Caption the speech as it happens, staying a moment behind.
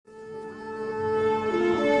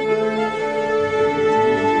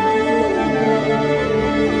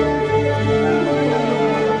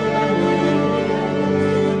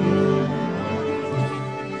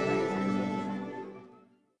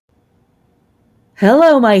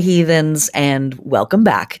Hello, my heathens, and welcome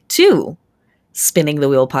back to Spinning the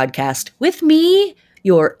Wheel podcast with me,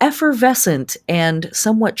 your effervescent and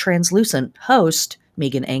somewhat translucent host,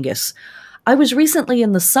 Megan Angus. I was recently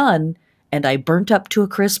in the sun and I burnt up to a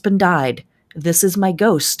crisp and died. This is my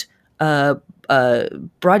ghost,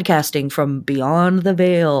 broadcasting from beyond the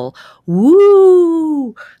veil.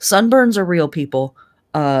 Woo! Sunburns are real, people.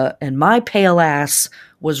 And my pale ass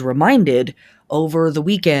was reminded over the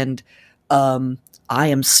weekend, I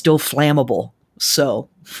am still flammable. So,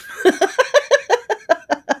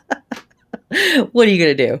 what are you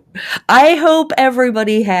going to do? I hope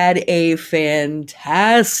everybody had a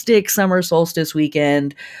fantastic summer solstice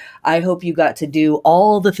weekend. I hope you got to do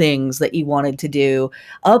all the things that you wanted to do,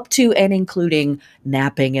 up to and including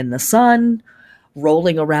napping in the sun,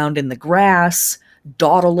 rolling around in the grass,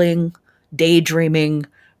 dawdling, daydreaming,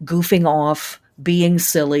 goofing off, being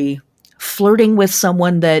silly, flirting with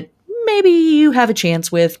someone that maybe you have a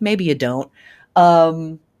chance with, maybe you don't.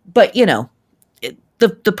 But you know,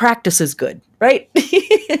 the practice is good, right?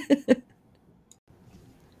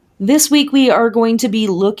 This week we are going to be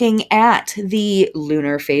looking at the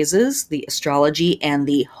lunar phases, the astrology, and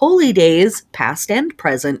the holy days, past and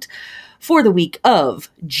present, for the week of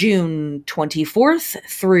June 24th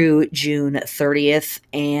through June 30th.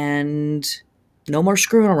 And no more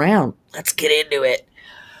screwing around. Let's get into it.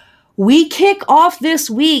 We kick off this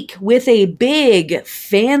week with a big,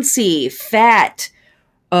 fancy, fat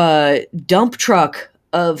dump truck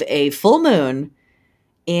of a full moon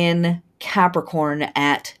in Capricorn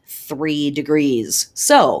at 3 degrees.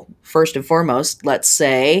 So, first and foremost, let's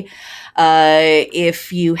say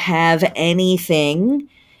if you have anything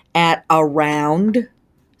at around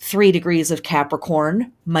 3 degrees of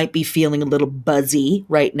Capricorn, might be feeling a little buzzy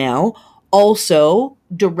right now. Also,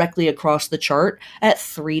 directly across the chart at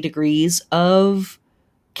 3 degrees of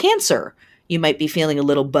Cancer, you might be feeling a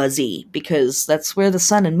little buzzy because that's where the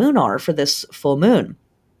sun and moon are for this full moon.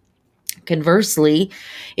 Conversely,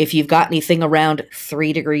 if you've got anything around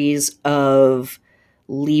 3 degrees of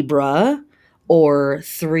Libra or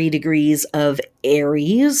 3 degrees of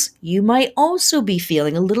Aries, you might also be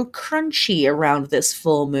feeling a little crunchy around this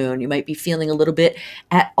full moon. You might be feeling a little bit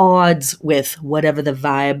at odds with whatever the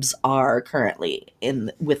vibes are currently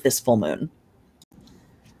with this full moon.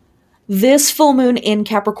 This full moon in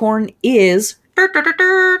Capricorn is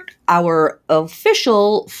our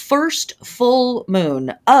official first full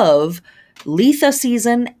moon of Litha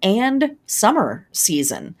season and summer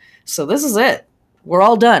season. So this is it. We're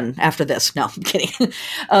all done after this. No, I'm kidding.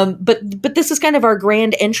 But this is kind of our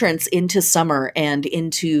grand entrance into summer and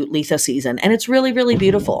into Litha season. And it's really, really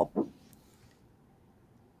beautiful.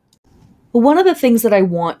 One of the things that I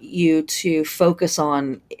want you to focus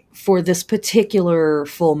on for this particular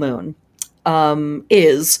full moon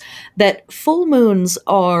is that full moons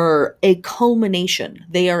are a culmination.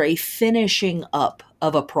 They are a finishing up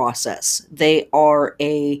of a process. They are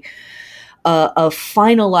a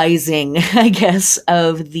finalizing, I guess,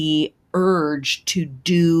 of the urge to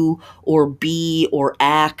do or be or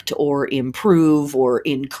act or improve or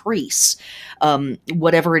increase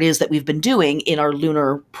whatever it is that we've been doing in our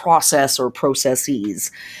lunar process or processes,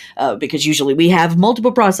 because usually we have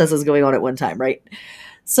multiple processes going on at one time, right?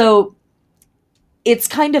 So it's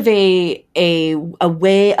kind of a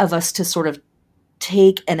way of us to sort of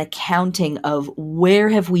take an accounting of where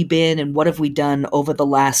have we been and what have we done over the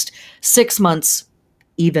last 6 months,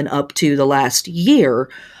 even up to the last year,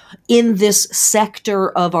 in this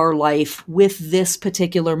sector of our life with this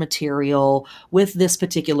particular material, with this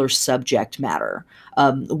particular subject matter.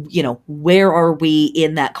 Where are we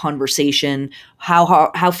in that conversation?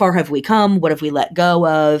 How far have we come? What have we let go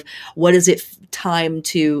of? What is it time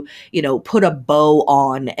to, put a bow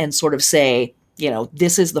on and sort of say,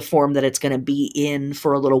 this is the form that it's going to be in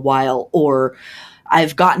for a little while, or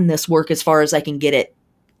I've gotten this work as far as I can get it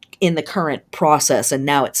in the current process, and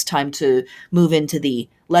now it's time to move into the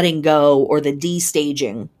letting go or the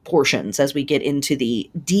de-staging portions as we get into the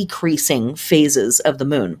decreasing phases of the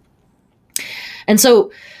moon. And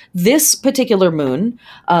so this particular moon,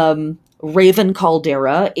 Raven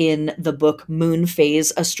Caldera in the book Moon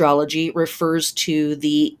Phase Astrology refers to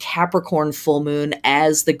the Capricorn full moon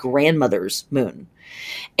as the grandmother's moon.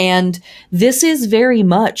 And this is very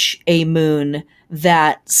much a moon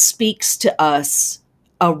that speaks to us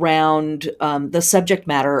around the subject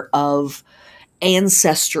matter of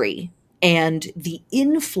ancestry and the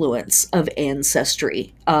influence of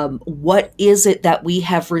ancestry. What is it that we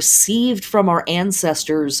have received from our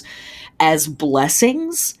ancestors as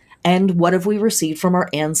blessings? And what have we received from our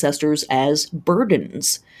ancestors as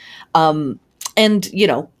burdens?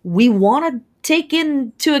 We want to take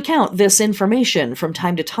into account this information from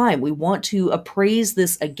time to time. We want to appraise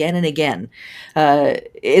this again and again.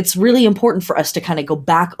 It's really important for us to kind of go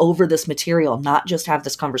back over this material, not just have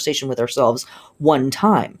this conversation with ourselves one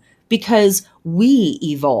time, because we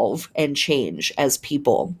evolve and change as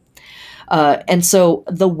people. And so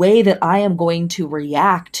the way that I am going to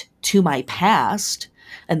react to my past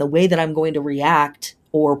and the way that I'm going to react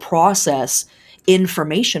or process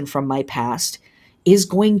information from my past is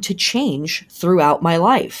going to change throughout my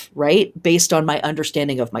life, right? Based on my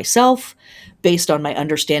understanding of myself, based on my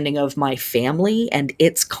understanding of my family and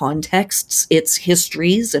its contexts, its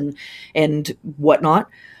histories and whatnot,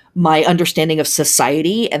 my understanding of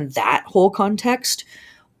society and that whole context.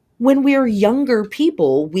 When we're younger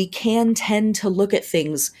people, we can tend to look at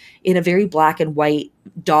things in a very black and white,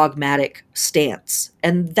 dogmatic stance.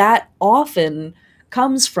 And that often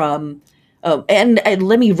comes from, and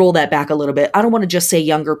let me roll that back a little bit. I don't want to just say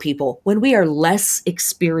younger people. When we are less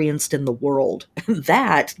experienced in the world,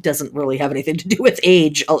 that doesn't really have anything to do with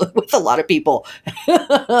age with a lot of people.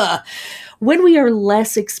 When we are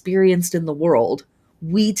less experienced in the world,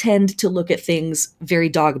 we tend to look at things very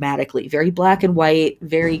dogmatically, very black and white,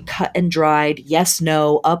 very cut and dried, yes,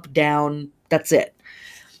 no, up, down, that's it.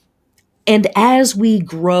 And as we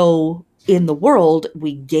grow in the world,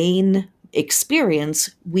 we gain experience,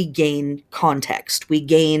 we gain context, we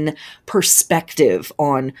gain perspective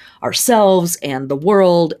on ourselves and the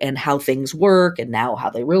world and how things work and now how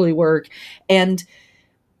they really work. And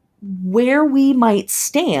where we might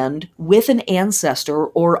stand with an ancestor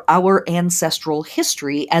or our ancestral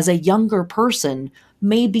history as a younger person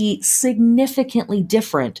may be significantly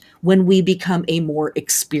different when we become a more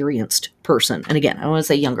experienced person. And again, I don't want to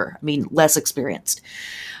say younger, I mean less experienced.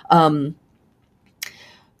 And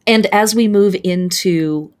as we move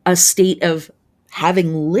into a state of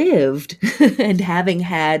having lived and having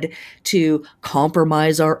had to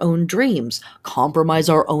compromise our own dreams, compromise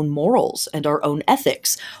our own morals and our own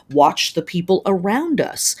ethics, watch the people around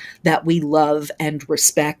us that we love and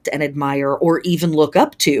respect and admire or even look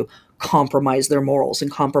up to compromise their morals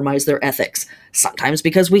and compromise their ethics, sometimes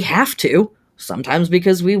because we have to, sometimes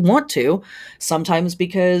because we want to, sometimes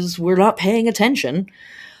because we're not paying attention.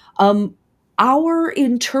 Our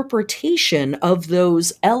interpretation of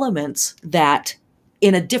those elements that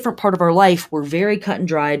in a different part of our life were very cut and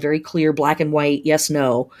dried, very clear, black and white, yes,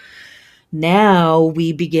 no. Now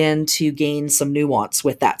we begin to gain some nuance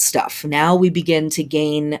with that stuff. Now we begin to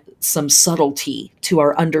gain some subtlety to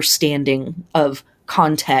our understanding of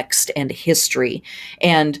context and history.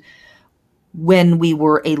 And when we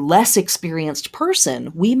were a less experienced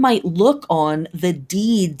person, we might look on the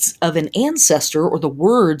deeds of an ancestor or the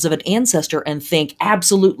words of an ancestor and think,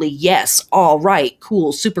 absolutely, yes, all right,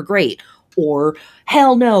 cool, super great. Or,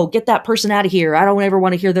 hell no, get that person out of here. I don't ever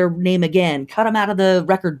want to hear their name again. Cut them out of the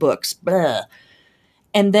record books. Blah.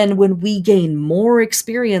 And then when we gain more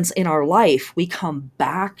experience in our life, we come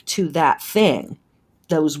back to that thing,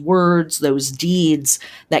 those words, those deeds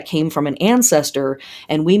that came from an ancestor,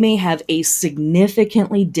 and we may have a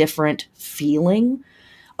significantly different feeling,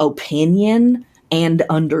 opinion, and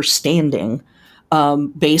understanding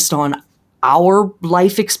based on our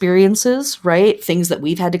life experiences, right? Things that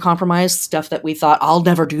we've had to compromise, stuff that we thought, I'll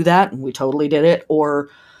never do that, and we totally did it. Or,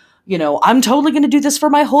 I'm totally going to do this for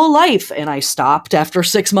my whole life, and I stopped after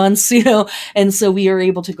 6 months, And so we are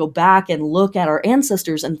able to go back and look at our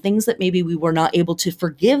ancestors and things that maybe we were not able to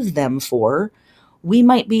forgive them for, we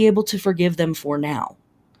might be able to forgive them for now.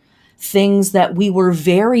 Things that we were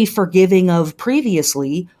very forgiving of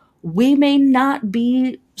previously, we may not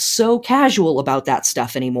be so casual about that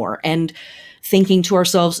stuff anymore, and thinking to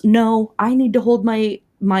ourselves, no, I need to hold my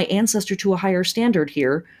ancestor to a higher standard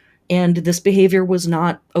here, and this behavior was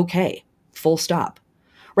not okay, full stop,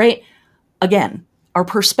 right? Again, our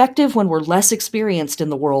perspective when we're less experienced in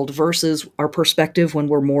the world versus our perspective when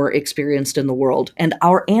we're more experienced in the world, and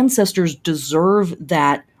our ancestors deserve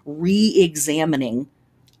that re-examining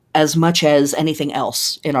as much as anything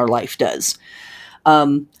else in our life does.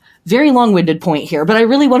 Very long-winded point here, but I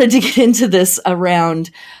really wanted to get into this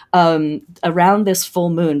around this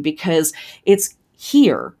full moon because it's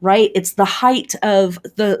here, right? It's the height of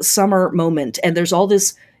the summer moment, and there's all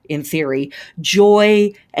this, in theory,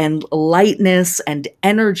 joy and lightness and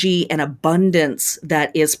energy and abundance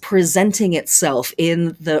that is presenting itself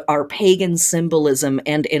in our pagan symbolism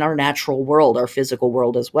and in our natural world, our physical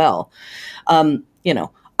world as well.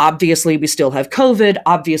 Obviously, we still have COVID.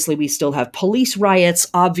 Obviously, we still have police riots.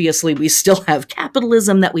 Obviously, we still have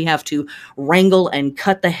capitalism that we have to wrangle and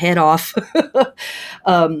cut the head off.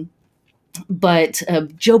 But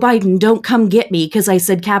Joe Biden, don't come get me because I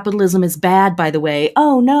said capitalism is bad, by the way.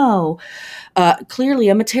 Oh, no. Clearly,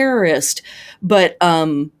 I'm a terrorist. But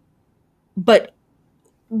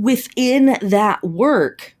within that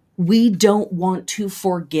work, we don't want to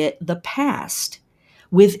forget the past.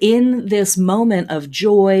 Within this moment of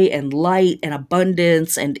joy and light and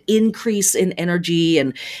abundance and increase in energy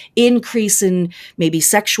and increase in maybe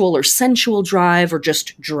sexual or sensual drive or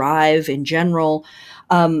just drive in general,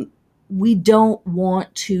 we don't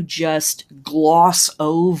want to just gloss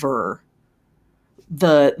over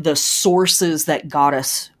the sources that got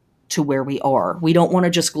us to where we are. We don't want to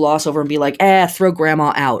just gloss over and be like, throw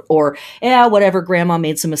grandma out, or whatever, grandma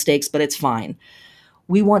made some mistakes, but it's fine.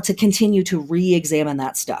 We want to continue to re-examine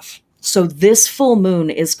that stuff. So this full moon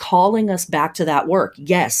is calling us back to that work.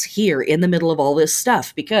 Yes, here in the middle of all this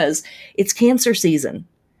stuff, because it's Cancer season.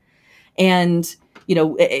 And,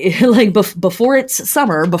 like before it's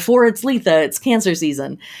summer, before it's Letha, it's Cancer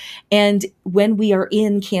season. And when we are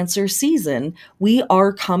in Cancer season, we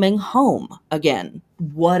are coming home again,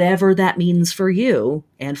 whatever that means for you.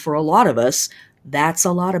 And for a lot of us, that's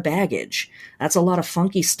a lot of baggage. That's a lot of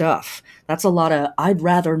funky stuff. That's a lot of, I'd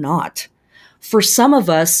rather not. For some of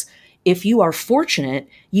us, if you are fortunate,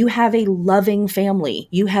 you have a loving family.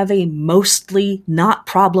 You have a mostly not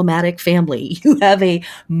problematic family. You have a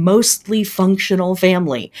mostly functional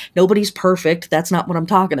family. Nobody's perfect. That's not what I'm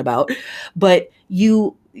talking about. But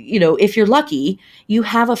if you're lucky, you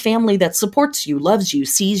have a family that supports you, loves you,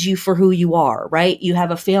 sees you for who you are, right? You have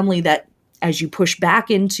a family that, as you push back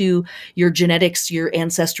into your genetics, your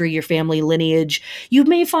ancestry, your family lineage, you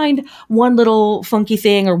may find one little funky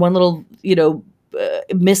thing or one little,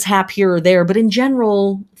 mishap here or there, but in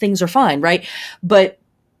general, things are fine, right? But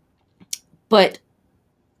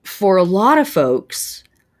for a lot of folks,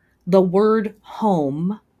 the word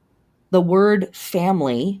home, the word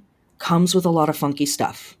family comes with a lot of funky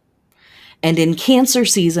stuff. And in Cancer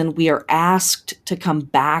season, we are asked to come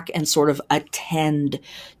back and sort of attend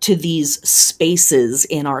to these spaces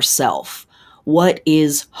in ourself. What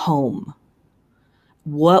is home?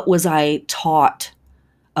 What was I taught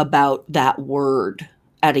about that word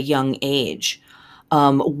at a young age?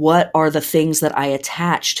 What are the things that I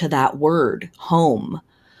attach to that word, home?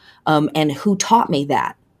 And who taught me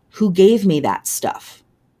that? Who gave me that stuff?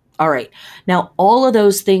 All right. Now, all of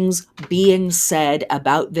those things being said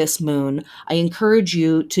about this moon, I encourage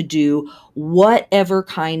you to do whatever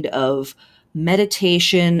kind of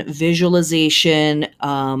meditation, visualization,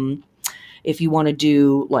 if you want to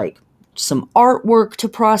do like some artwork to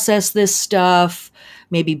process this stuff,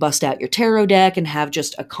 maybe bust out your tarot deck and have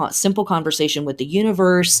just a simple conversation with the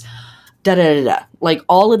universe. Like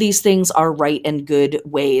all of these things are right and good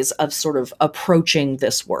ways of sort of approaching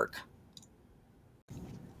this work.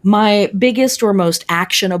 My biggest or most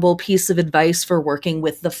actionable piece of advice for working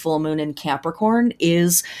with the full moon in Capricorn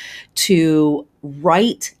is to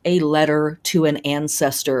write a letter to an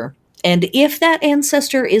ancestor. And if that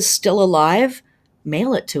ancestor is still alive,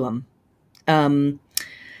 mail it to him.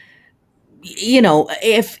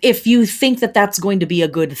 If you think that that's going to be a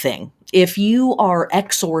good thing, if you are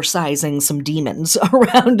exorcising some demons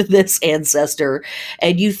around this ancestor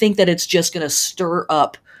and you think that it's just going to stir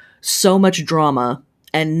up so much drama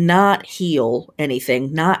and not heal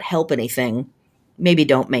anything, not help anything, maybe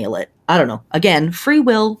don't mail it. I don't know. Again, free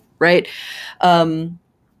will, right?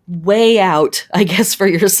 Weigh out, I guess, for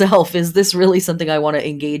yourself. Is this really something I want to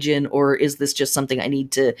engage in, or is this just something I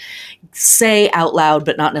need to say out loud,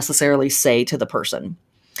 but not necessarily say to the person?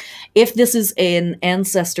 If this is an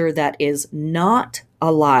ancestor that is not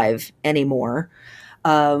alive anymore,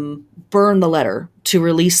 burn the letter to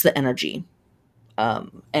release the energy.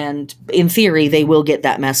 And in theory, they will get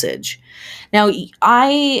that message. Now,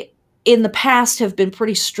 I, in the past, have been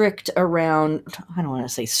pretty strict around, I don't want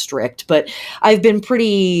to say strict, but I've been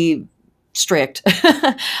pretty strict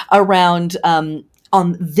around,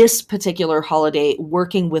 on this particular holiday,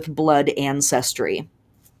 working with blood ancestry.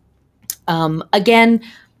 Again,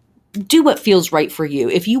 do what feels right for you.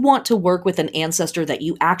 If you want to work with an ancestor that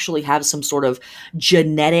you actually have some sort of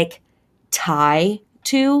genetic tie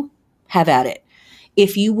to, have at it.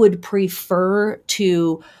 If you would prefer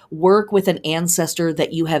to work with an ancestor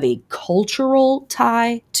that you have a cultural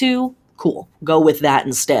tie to, cool, go with that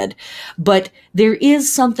instead. But there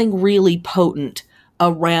is something really potent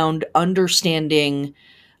around understanding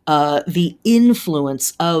the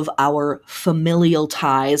influence of our familial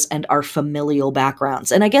ties and our familial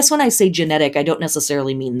backgrounds. And I guess when I say genetic, I don't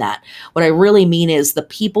necessarily mean that. What I really mean is the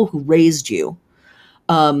people who raised you,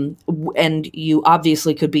 And you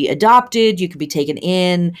obviously could be adopted, you could be taken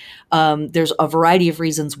in. There's a variety of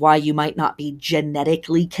reasons why you might not be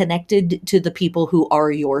genetically connected to the people who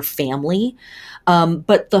are your family.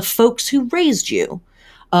 But the folks who raised you,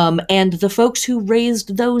 and the folks who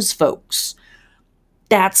raised those folks,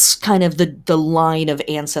 that's kind of the line of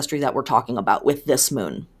ancestry that we're talking about with this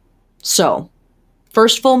moon. So,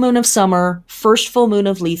 first full moon of summer, first full moon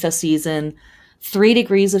of Litha season, 3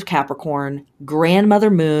 degrees of Capricorn, grandmother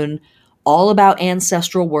moon, all about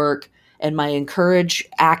ancestral work. And my encourage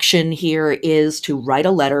action here is to write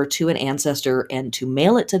a letter to an ancestor and to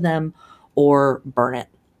mail it to them or burn it.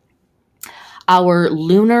 Our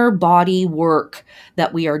lunar body work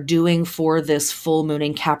that we are doing for this full moon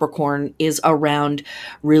in Capricorn is around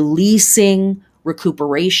releasing,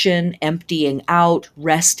 recuperation, emptying out,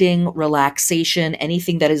 resting, relaxation,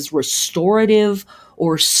 anything that is restorative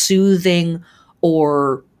or soothing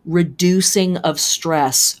or reducing of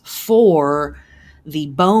stress for the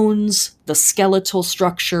bones, the skeletal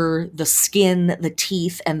structure, the skin, the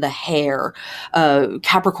teeth, and the hair.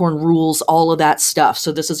 Capricorn rules all of that stuff.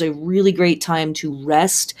 So this is a really great time to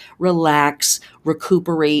rest, relax,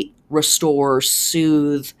 recuperate, restore,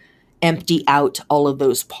 soothe, empty out all of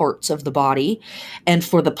those parts of the body. And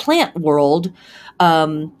for the plant world,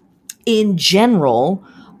 in general,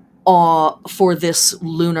 for this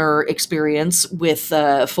lunar experience with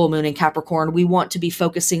full moon in Capricorn, we want to be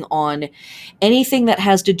focusing on anything that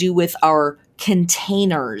has to do with our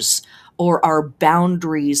containers or our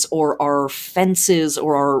boundaries or our fences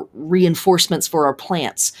or our reinforcements for our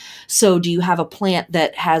plants. So do you have a plant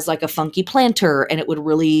that has like a funky planter and it would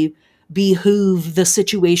really behoove the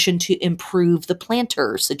situation to improve the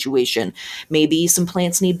planter situation? Maybe some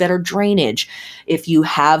plants need better drainage. If you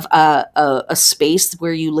have a space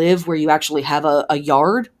where you live where you actually have a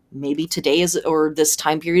yard, maybe today is, or this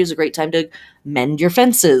time period is a great time to mend your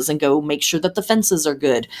fences and go make sure that the fences are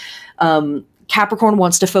good. Capricorn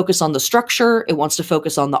wants to focus on the structure. It wants to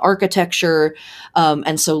focus on the architecture.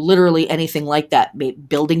 And so literally anything like that,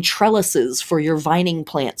 building trellises for your vining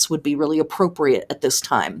plants would be really appropriate at this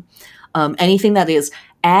time. Anything that is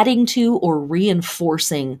adding to or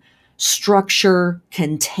reinforcing structure,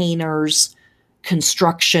 containers,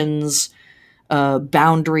 constructions,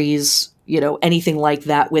 boundaries, anything like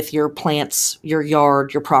that with your plants, your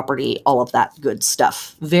yard, your property, all of that good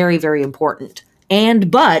stuff. Very, very important.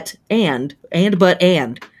 And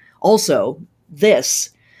also this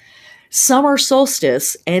summer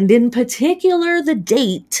solstice, and in particular the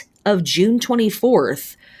date of June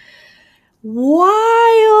 24th,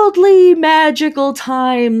 wildly magical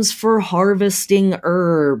times for harvesting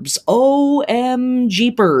herbs. OM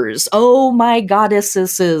jeepers. Oh my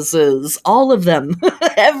goddesses. All of them.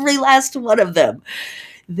 Every last one of them.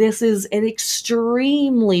 This is an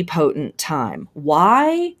extremely potent time.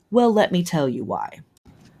 Why? Well, let me tell you why.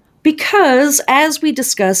 Because, as we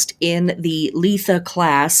discussed in the Litha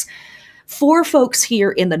class, for folks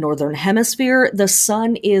here in the Northern Hemisphere, the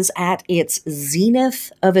sun is at its zenith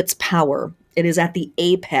of its power. It is at the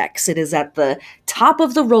apex. It is at the top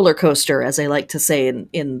of the roller coaster, as I like to say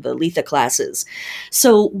in the Litha classes.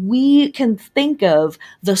 So we can think of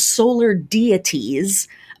the solar deities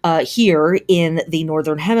here in the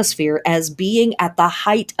Northern Hemisphere as being at the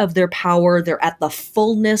height of their power. They're at the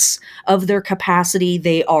fullness of their capacity.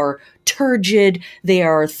 They are turgid. They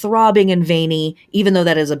are throbbing and veiny, even though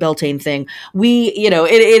that is a Beltane thing.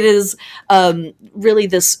 It is really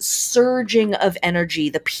this surging of energy,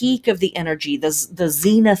 the peak of the energy, the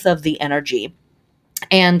zenith of the energy.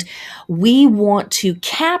 And we want to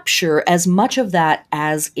capture as much of that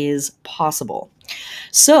as is possible.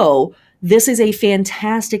 So this is a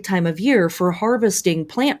fantastic time of year for harvesting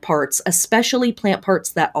plant parts, especially plant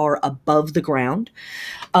parts that are above the ground,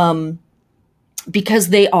 because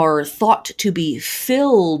they are thought to be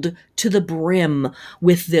filled to the brim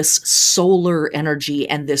with this solar energy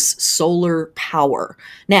and this solar power.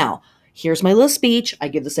 Now, here's my little speech. I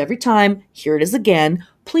give this every time. Here it is again.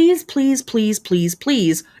 Please, please, please, please,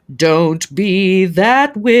 please don't be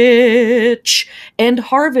that witch and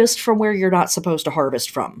harvest from where you're not supposed to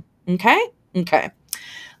harvest from. Okay? Okay.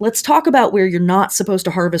 Let's talk about where you're not supposed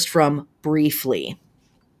to harvest from briefly.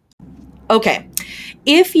 Okay.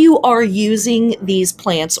 If you are using these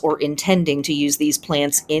plants or intending to use these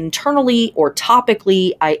plants internally or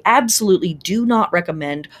topically, I absolutely do not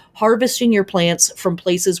recommend harvesting your plants from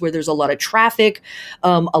places where there's a lot of traffic,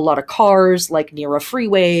 a lot of cars, like near a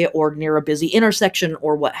freeway or near a busy intersection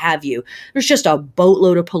or what have you. There's just a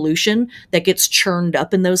boatload of pollution that gets churned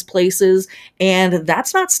up in those places, and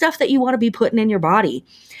that's not stuff that you want to be putting in your body.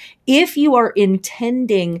 If you are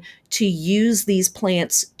intending to use these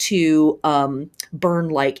plants to burn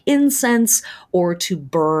like incense, or to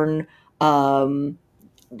burn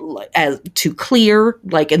as to clear,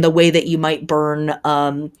 like in the way that you might burn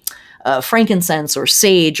frankincense or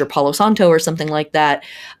sage or Palo Santo or something like that,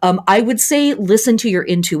 I would say listen to your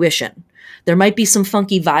intuition. There might be some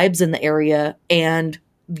funky vibes in the area, and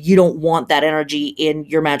you don't want that energy in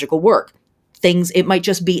your magical work. It might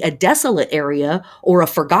just be a desolate area or a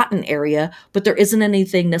forgotten area, but there isn't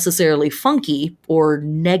anything necessarily funky or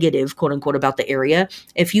negative, quote unquote, about the area.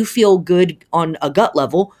 If you feel good on a gut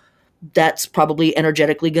level, that's probably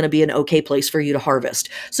energetically going to be an okay place for you to harvest.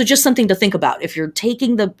 So just something to think about. If you're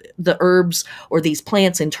taking the herbs or these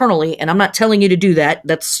plants internally, and I'm not telling you to do that,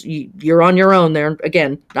 you're on your own there.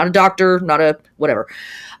 Again, not a doctor, not a whatever.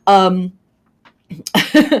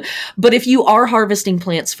 But if you are harvesting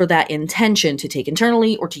plants for that intention to take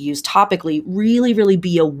internally or to use topically, really, really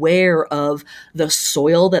be aware of the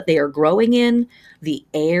soil that they are growing in, the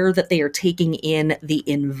air that they are taking in, the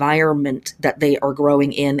environment that they are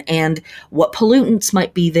growing in, and what pollutants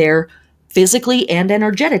might be there physically and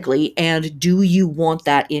energetically, and do you want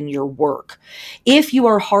that in your work? If you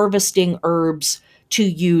are harvesting herbs to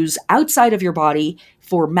use outside of your body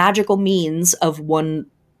for magical means of one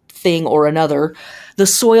thing or another, the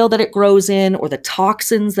soil that it grows in or the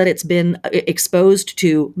toxins that it's been exposed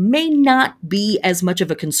to may not be as much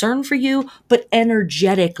of a concern for you, but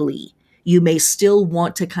energetically, you may still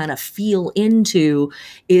want to kind of feel into,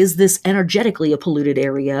 is this energetically a polluted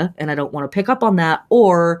area? And I don't want to pick up on that.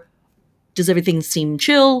 Or does everything seem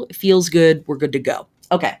chill? It feels good. We're good to go.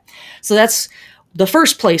 Okay. So that's the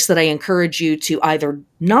first place that I encourage you to either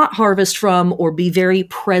not harvest from or be very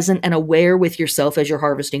present and aware with yourself as you're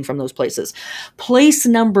harvesting from those places. Place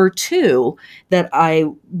number 2 that I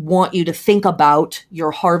want you to think about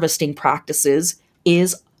your harvesting practices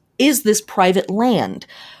is this private land?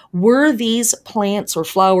 Were these plants or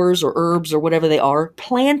flowers or herbs or whatever they are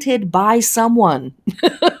planted by someone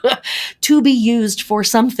to be used for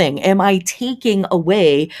something? Am I taking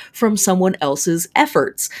away from someone else's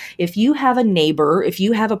efforts? If you have a neighbor, if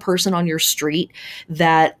you have a person on your street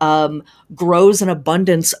that grows an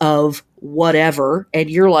abundance of whatever, and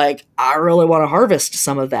you're like, I really want to harvest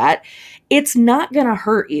some of that, it's not going to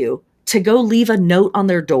hurt you to go leave a note on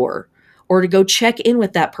their door, or to go check in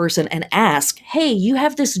with that person and ask, hey, you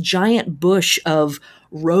have this giant bush of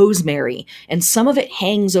rosemary and some of it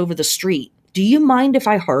hangs over the street. Do you mind if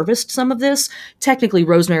I harvest some of this? Technically,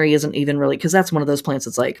 rosemary isn't even really, because that's one of those plants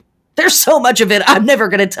that's like, there's so much of it, I'm never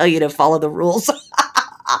going to tell you to follow the rules.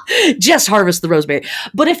 Just harvest the rosemary.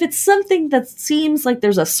 But if it's something that seems like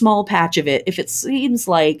there's a small patch of it, if it seems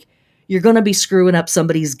like you're going to be screwing up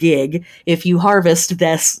somebody's gig if you harvest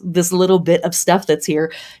this little bit of stuff that's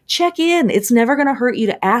here, check in. It's never going to hurt you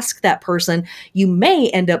to ask that person. You may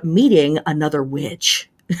end up meeting another witch.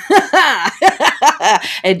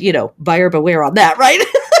 And, buyer beware on that, right?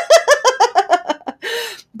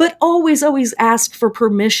 But always, always ask for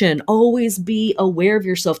permission. Always be aware of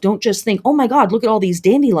yourself. Don't just think, oh my God, look at all these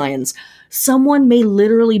dandelions. Someone may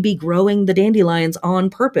literally be growing the dandelions on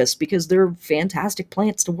purpose because they're fantastic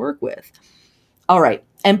plants to work with. All right.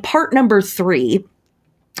 And part number 3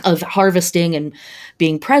 of harvesting and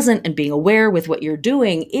being present and being aware with what you're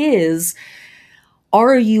doing is,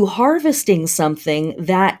 are you harvesting something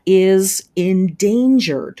that is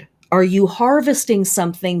endangered? Are you harvesting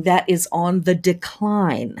something that is on the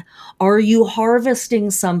decline? Are you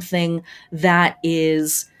harvesting something that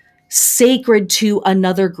is sacred to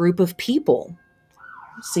another group of people?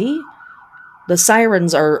 See? The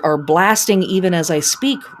sirens are blasting even as I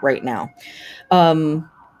speak right now.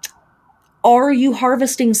 Are you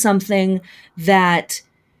harvesting something that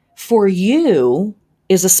for you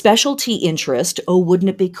is a specialty interest? Oh, wouldn't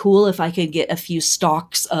it be cool if I could get a few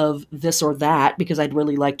stalks of this or that because I'd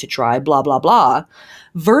really like to try blah, blah, blah,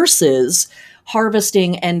 versus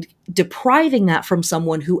harvesting and depriving that from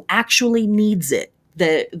someone who actually needs it,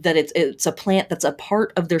 that it's a plant that's a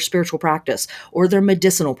part of their spiritual practice or their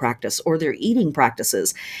medicinal practice or their eating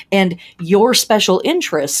practices. And your special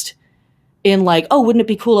interest in like, oh, wouldn't it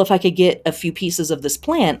be cool if I could get a few pieces of this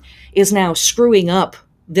plant is now screwing up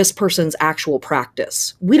this person's actual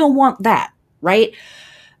practice. We don't want that, right?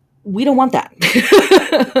 We don't want that.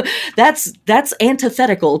 That's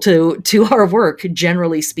antithetical to our work,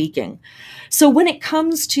 generally speaking. So when it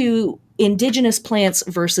comes to indigenous plants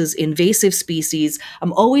versus invasive species,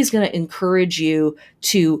 I'm always going to encourage you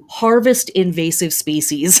to harvest invasive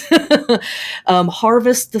species.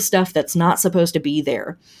 Harvest the stuff that's not supposed to be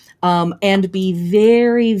there. And be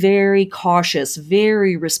very, very cautious,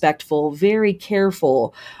 very respectful, very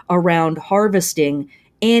careful around harvesting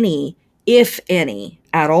any if any,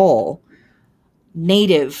 at all,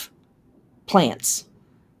 native plants.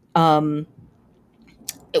 What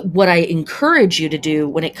I encourage you to do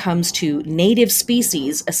when it comes to native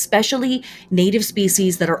species, especially native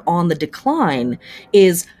species that are on the decline,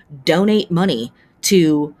 is donate money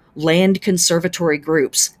to land conservatory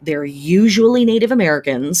groups. They're usually Native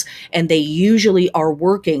Americans, and they usually are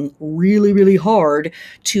working really, really hard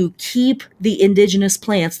to keep the indigenous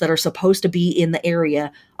plants that are supposed to be in the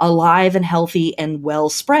area alive and healthy and well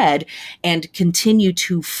spread, and continue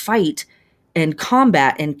to fight and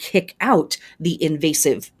combat and kick out the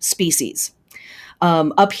invasive species.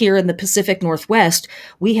 Up here in the Pacific Northwest,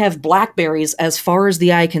 we have blackberries as far as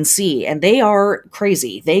the eye can see, and they are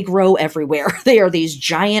crazy. They grow everywhere. They are these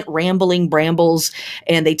giant rambling brambles,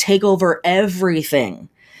 and they take over everything.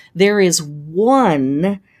 There is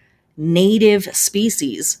one native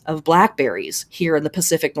species of blackberries here in the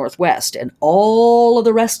Pacific Northwest, and all of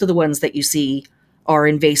the rest of the ones that you see are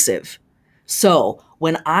invasive. So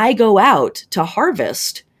when I go out to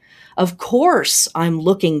harvest, of course, I'm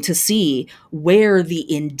looking to see where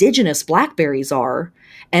the indigenous blackberries are,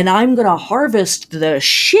 and I'm going to harvest the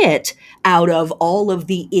shit out of all of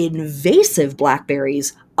the invasive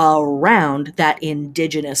blackberries around that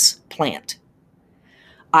indigenous plant.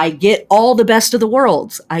 I get all the best of the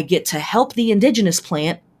worlds. I get to help the indigenous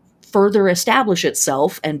plant further establish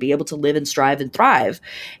itself and be able to live and strive and thrive.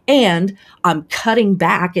 And I'm cutting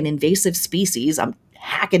back an invasive species. I'm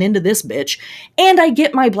hacking into this bitch. And I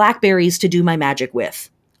get my blackberries to do my magic with.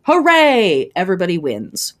 Hooray! Everybody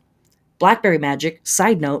wins. Blackberry magic,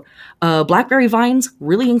 side note, blackberry vines,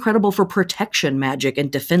 really incredible for protection magic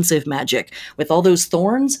and defensive magic. With all those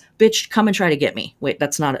thorns, bitch, come and try to get me. Wait,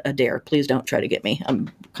 that's not a dare. Please don't try to get me.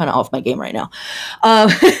 I'm kind of off my game right now.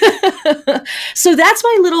 So that's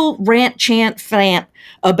my little rant, chant, fant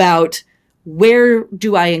about where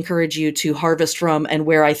do I encourage you to harvest from and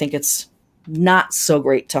where I think it's not so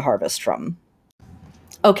great to harvest from.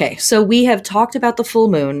 Okay, so we have talked about the full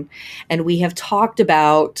moon, and we have talked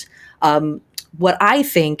about what I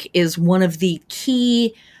think is one of the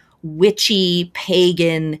key witchy,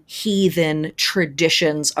 pagan, heathen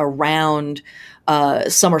traditions around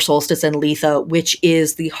summer solstice and Letha, which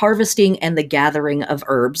is the harvesting and the gathering of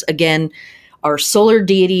herbs. Again, our solar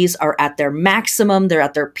deities are at their maximum, they're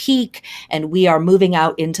at their peak, and we are moving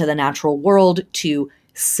out into the natural world to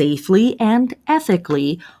safely and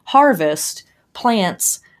ethically harvest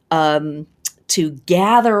plants to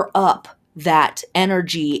gather up that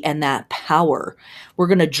energy and that power. We're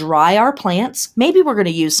going to dry our plants. Maybe we're going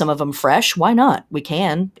to use some of them fresh. Why not? We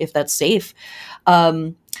can, if that's safe.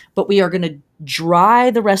 But we are going to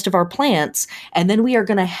dry the rest of our plants, and then we are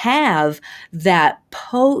going to have that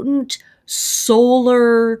potent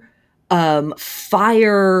solar,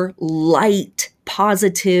 fire, light,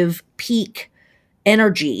 positive peak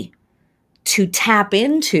energy to tap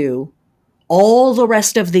into all the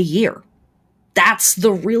rest of the year. That's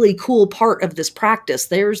the really cool part of this practice.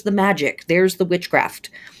 There's the magic. There's the witchcraft.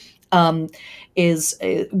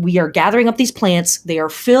 We are gathering up these plants. They are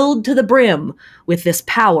filled to the brim with this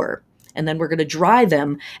power. And then we're going to dry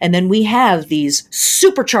them. And then we have these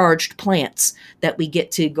supercharged plants that we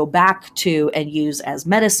get to go back to and use as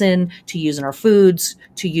medicine, to use in our foods,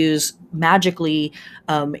 to use magically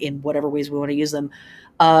in whatever ways we want to use them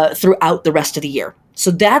throughout the rest of the year.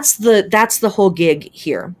 So that's the whole gig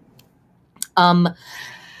here.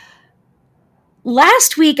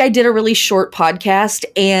 Last week I did a really short podcast,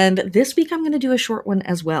 and this week I'm going to do a short one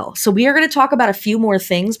as well. So we are going to talk about a few more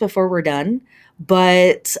things before we're done.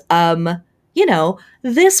 But,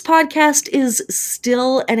 this podcast is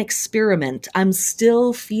still an experiment. I'm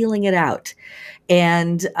still feeling it out.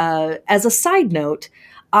 And as a side note,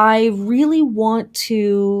 I really want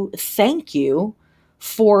to thank you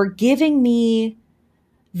for giving me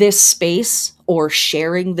this space or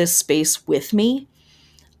sharing this space with me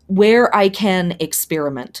where I can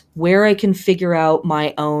experiment, where I can figure out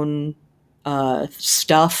my own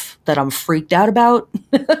stuff that I'm freaked out about.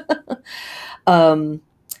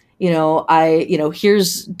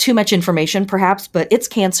 Here's too much information perhaps, but it's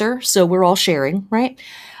cancer, so we're all sharing, right?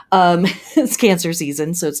 It's cancer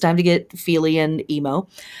season, so it's time to get feely and emo.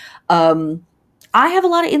 I have a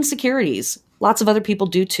lot of insecurities. Lots of other people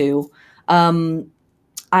do too.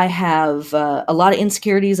 I have a lot of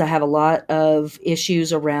insecurities. I have a lot of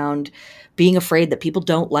issues around being afraid that people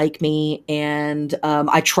don't like me. And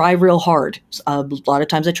I try real hard. A lot of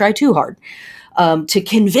times I try too hard to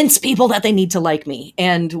convince people that they need to like me.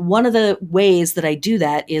 And one of the ways that I do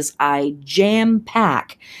that is I jam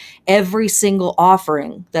pack every single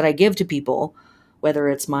offering that I give to people whether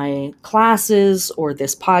it's my classes or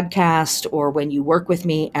this podcast or when you work with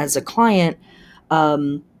me as a client,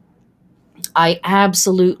 I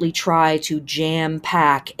absolutely try to jam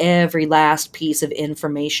pack every last piece of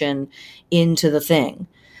information into the thing.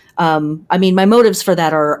 I mean, my motives for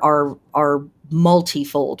that are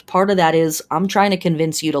multifold. Part of that is I'm trying to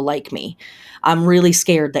convince you to like me. I'm really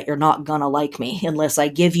scared that you're not gonna like me unless I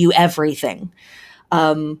give you everything.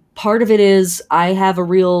 Part of it is I have a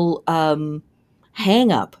real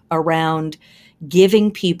hang up around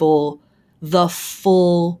giving people the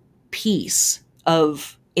full piece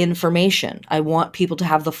of information. I want people to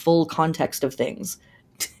have the full context of things.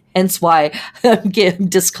 Hence why I'm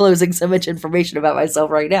disclosing so much information about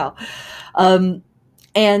myself right now.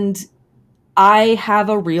 And I have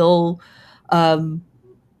a real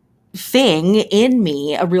thing in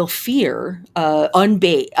me, a real fear,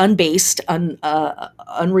 unbased,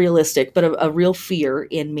 unrealistic, but a real fear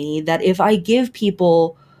in me that if I give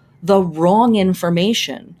people the wrong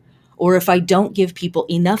information, or if I don't give people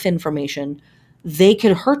enough information, they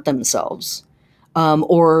could hurt themselves,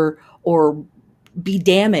 or be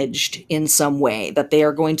damaged in some way, that they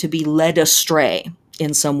are going to be led astray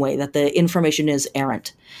in some way, that the information is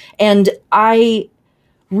errant. And I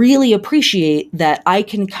really appreciate that I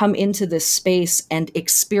can come into this space and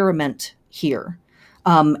experiment here,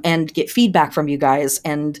 and get feedback from you guys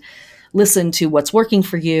and listen to what's working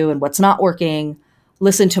for you and what's not working,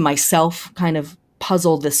 listen to myself kind of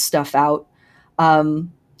puzzle this stuff out. And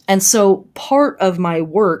so part of my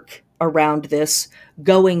work around this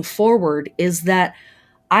going forward is that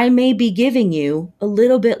I may be giving you a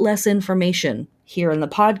little bit less information here in the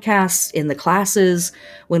podcasts, in the classes,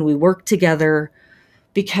 when we work together,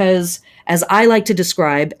 because as I like to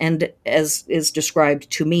describe, and as is described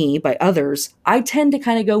to me by others, I tend to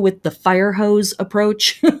kind of go with the fire hose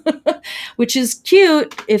approach, which is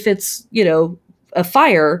cute if it's, a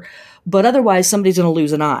fire, but otherwise somebody's going to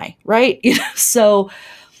lose an eye, right? So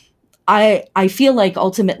I feel like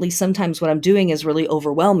ultimately sometimes what I'm doing is really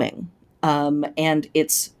overwhelming, and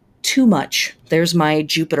it's too much. There's my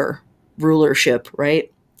Jupiter rulership,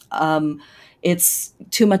 right? It's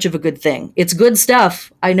too much of a good thing. It's good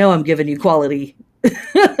stuff. I know I'm giving you quality.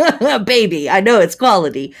 Baby, I know it's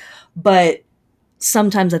quality. But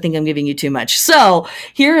sometimes I think I'm giving you too much. So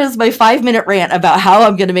here is my 5-minute rant about how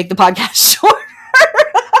I'm going to make the podcast shorter.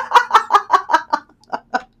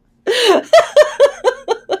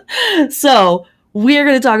 So we're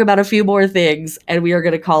going to talk about a few more things, and we are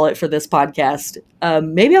going to call it for this podcast.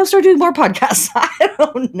 Maybe I'll start doing more podcasts. I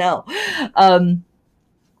don't know.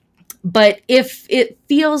 But if it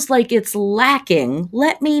feels like it's lacking,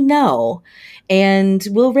 let me know, and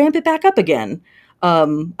we'll ramp it back up again. I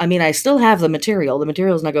mean, I still have the material. The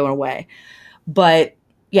material's not going away. But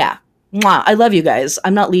yeah, I love you guys.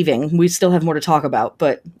 I'm not leaving. We still have more to talk about,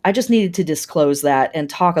 but I just needed to disclose that and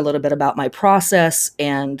talk a little bit about my process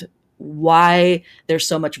and why there's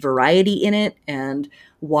so much variety in it and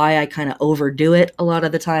why I kind of overdo it a lot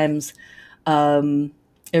of the times.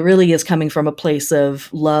 It really is coming from a place of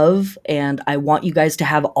love, and I want you guys to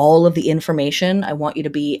have all of the information. I want you to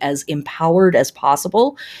be as empowered as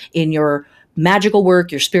possible in your magical work,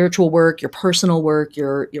 your spiritual work, your personal work,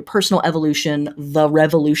 your personal evolution, the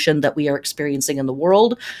revolution that we are experiencing in the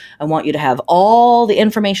world. I want you to have all the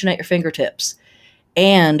information at your fingertips.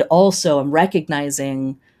 And also, I'm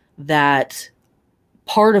recognizing that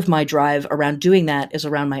part of my drive around doing that is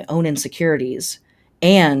around my own insecurities.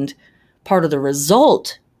 And part of the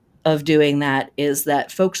result of doing that is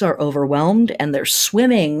that folks are overwhelmed and they're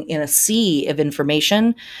swimming in a sea of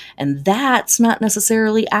information, and that's not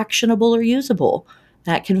necessarily actionable or usable.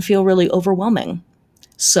 That can feel really overwhelming.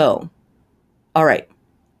 So, all right,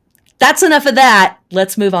 that's enough of that.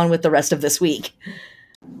 Let's move on with the rest of this week.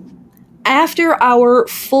 After our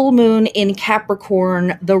full moon in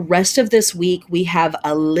Capricorn, the rest of this week, we have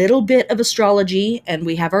a little bit of astrology and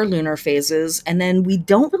we have our lunar phases. And then we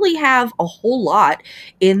don't really have a whole lot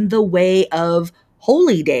in the way of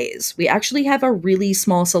holy days. We actually have a really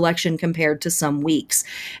small selection compared to some weeks.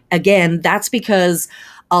 Again, that's because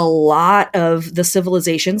a lot of the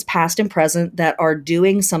civilizations, past and present, that are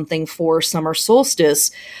doing something for summer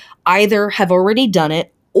solstice either have already done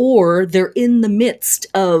it or they're in the midst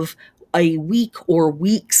of a week or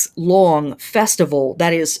weeks long festival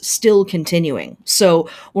that is still continuing. So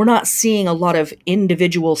we're not seeing a lot of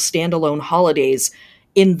individual standalone holidays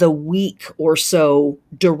in the week or so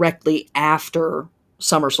directly after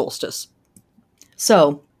summer solstice.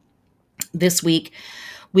 So this week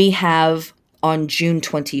we have on June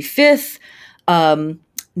 25th,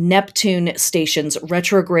 Neptune stations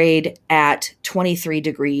retrograde at 23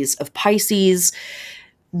 degrees of Pisces.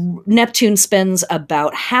 Neptune spends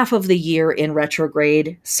about half of the year in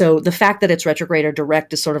retrograde. So the fact that it's retrograde or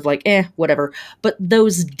direct is sort of like, whatever. But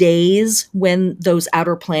those days when those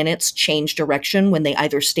outer planets change direction, when they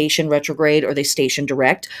either station retrograde or they station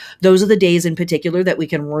direct, those are the days in particular that we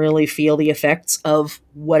can really feel the effects of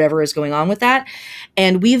whatever is going on with that.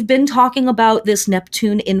 And we've been talking about this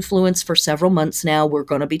Neptune influence for several months now. We're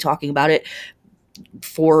going to be talking about it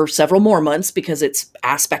for several more months because it's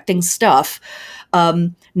aspecting stuff.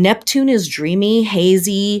 Neptune is dreamy,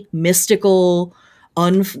 hazy, mystical,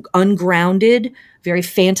 ungrounded, very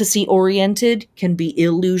fantasy oriented, can be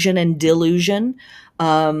illusion and delusion,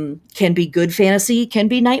 can be good fantasy, can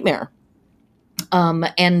be nightmare.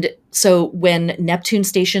 And so when Neptune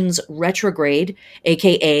stations retrograde,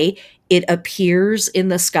 aka it appears in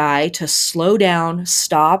the sky to slow down,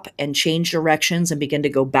 stop, and change directions and begin to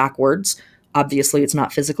go backwards. Obviously, it's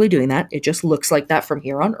not physically doing that. It just looks like that from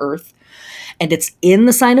here on Earth. And it's in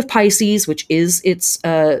the sign of Pisces, which is its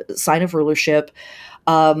sign of rulership.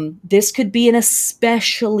 This could be an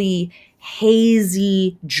especially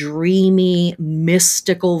hazy, dreamy,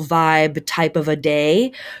 mystical vibe type of a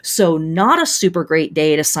day. So not a super great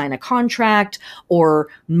day to sign a contract or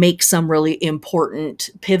make some really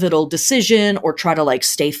important pivotal decision or try to like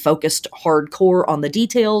stay focused hardcore on the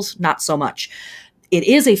details. Not so much. It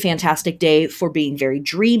is a fantastic day for being very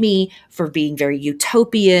dreamy, for being very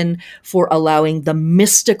utopian, for allowing the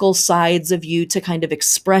mystical sides of you to kind of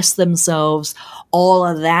express themselves. All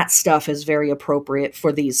of that stuff is very appropriate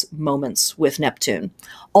for these moments with Neptune.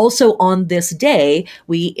 Also on this day,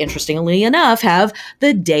 we, interestingly enough, have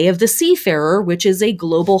the Day of the Seafarer, which is a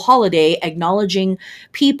global holiday acknowledging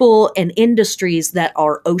people and industries that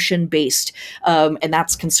are ocean-based. And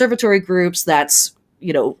that's conservatory groups, that's,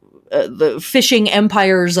 the fishing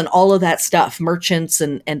empires and all of that stuff, merchants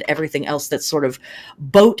and everything else that's sort of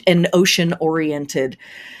boat and ocean oriented.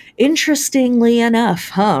 Interestingly enough,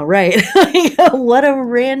 huh? Right. What a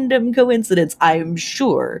random coincidence. I'm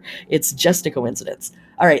sure it's just a coincidence.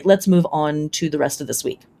 All right, let's move on to the rest of this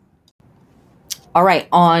week. All right,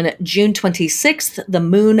 on June 26th, the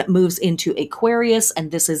moon moves into Aquarius,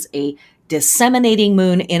 and this is a disseminating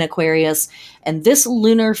moon in Aquarius. And this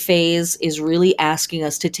lunar phase is really asking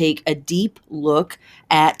us to take a deep look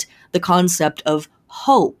at the concept of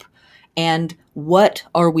hope. And what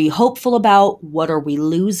are we hopeful about? What are we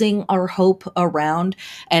losing our hope around?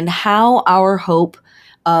 And how our hope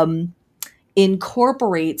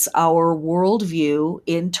incorporates our worldview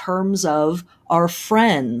in terms of our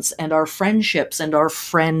friends and our friendships and our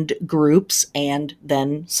friend groups and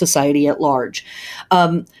then society at large.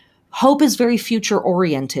 Hope is very future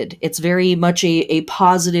oriented. It's very much a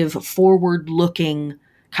positive, forward looking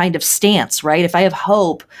kind of stance, right? If I have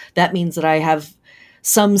hope, that means that I have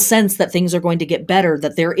some sense that things are going to get better,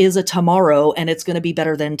 that there is a tomorrow and it's going to be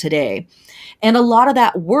better than today. And a lot of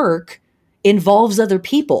that work involves other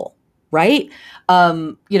people, right?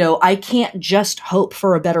 I can't just hope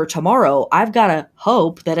for a better tomorrow. I've got to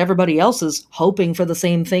hope that everybody else is hoping for the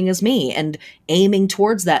same thing as me and aiming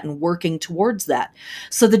towards that and working towards that.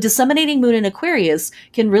 So the disseminating moon in Aquarius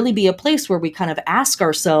can really be a place where we kind of ask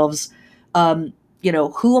ourselves,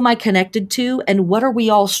 who am I connected to and what are we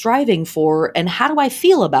all striving for? And how do I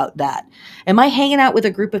feel about that? Am I hanging out with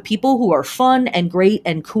a group of people who are fun and great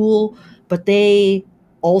and cool, but they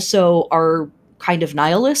also are kind of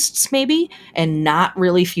nihilists maybe and not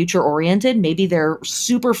really future oriented? Maybe they're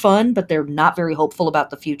super fun, but they're not very hopeful about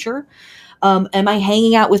the future. Am I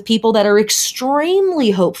hanging out with people that are extremely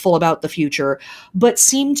hopeful about the future, but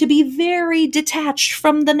seem to be very detached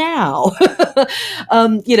from the now?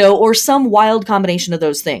 Or some wild combination of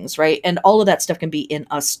those things, right? And all of that stuff can be in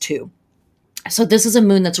us too. So this is a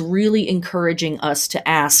moon that's really encouraging us to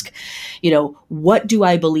ask, what do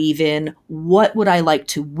I believe in? What would I like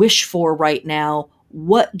to wish for right now?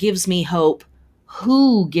 What gives me hope?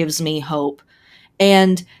 Who gives me hope?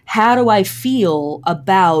 And how do I feel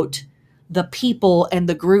about the people and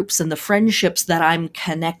the groups and the friendships that I'm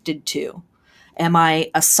connected to? Am I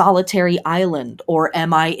a solitary island or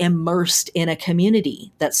am I immersed in a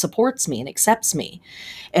community that supports me and accepts me?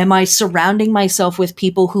 Am I surrounding myself with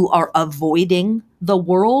people who are avoiding the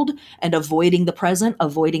world and avoiding the present,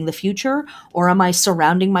 avoiding the future? Or am I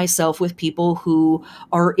surrounding myself with people who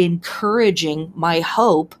are encouraging my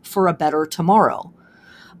hope for a better tomorrow?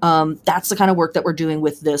 That's the kind of work that we're doing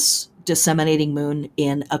with this disseminating moon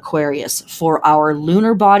in Aquarius. For our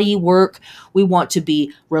lunar body work, we want to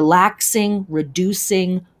be relaxing,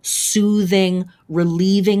 reducing, soothing,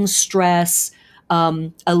 relieving stress,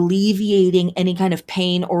 alleviating any kind of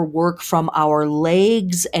pain or work from our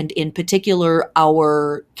legs and in particular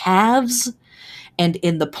our calves And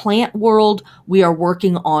in the plant world, we are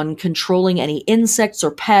working on controlling any insects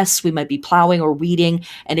or pests. We might be plowing or weeding.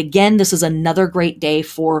 And again, this is another great day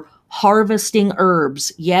for harvesting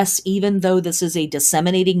herbs. Yes, even though this is a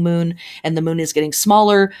disseminating moon and the moon is getting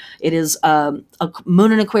smaller, it is a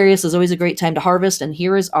moon in Aquarius is always a great time to harvest. And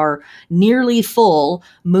here is our nearly full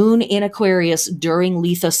moon in Aquarius during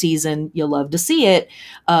Litha season. You'll love to see it.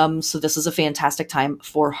 So this is a fantastic time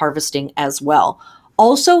for harvesting as well.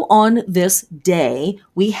 Also on this day,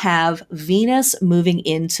 we have Venus moving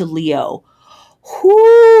into Leo.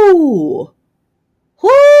 Whoo!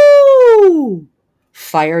 Whoo!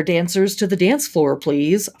 Fire dancers to the dance floor,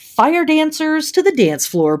 please. Fire dancers to the dance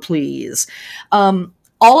floor, please.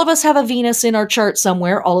 All of us have a Venus in our chart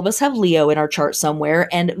somewhere. All of us have Leo in our chart somewhere,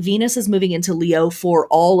 and Venus is moving into Leo for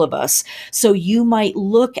all of us. So you might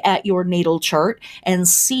look at your natal chart and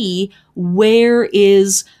see where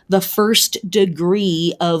is the first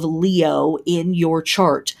degree of Leo in your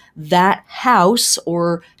chart. That house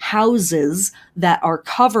or houses that are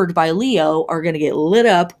covered by Leo are going to get lit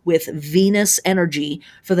up with Venus energy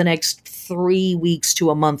for the next 3 weeks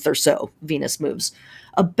to a month or so. Venus moves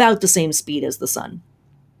about the same speed as the sun.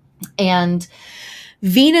 And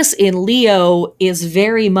Venus in Leo is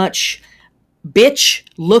very much bitch,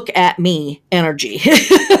 look at me energy.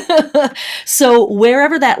 So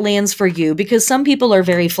wherever that lands for you, because some people are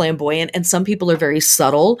very flamboyant and some people are very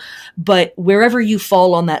subtle, but wherever you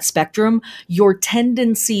fall on that spectrum, your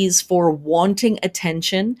tendencies for wanting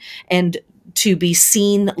attention and to be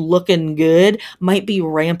seen looking good might be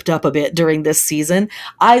ramped up a bit during this season.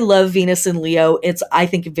 I love Venus in Leo. It's, I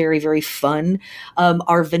think, very, very fun.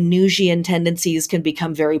 Our Venusian tendencies can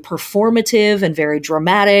become very performative and very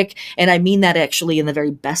dramatic. And I mean that actually in the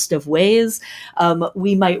very best of ways.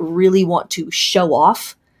 We might really want to show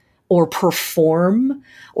off or perform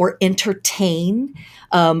or entertain,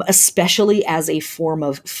 especially as a form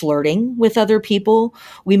of flirting with other people.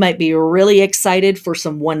 We might be really excited for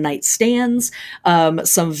some one-night stands,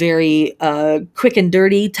 some very quick and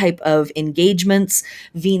dirty type of engagements.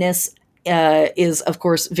 Venus is, of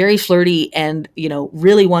course, very flirty and,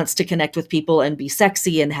 really wants to connect with people and be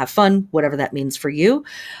sexy and have fun, whatever that means for you.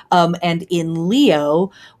 And in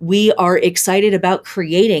Leo, we are excited about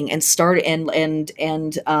creating and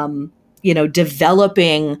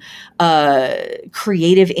developing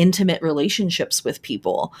creative, intimate relationships with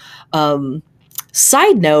people.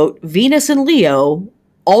 Side note, Venus in Leo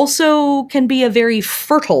also can be a very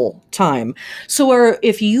fertile time. So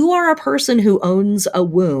if you are a person who owns a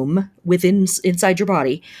womb inside your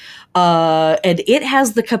body, and it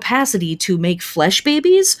has the capacity to make flesh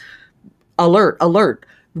babies, alert.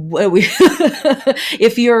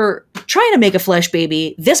 If you're trying to make a flesh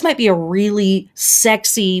baby, this might be a really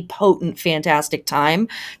sexy, potent, fantastic time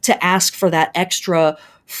to ask for that extra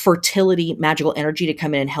fertility, magical energy to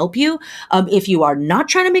come in and help you. If you are not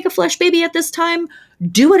trying to make a flesh baby at this time,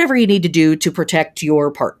 do whatever you need to do to protect your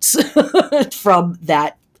parts from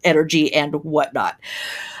that energy and whatnot.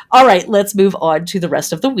 All right, let's move on to the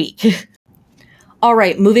rest of the week. All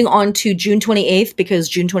right, moving on to June 28th, because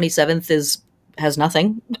June 27th has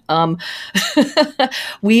nothing.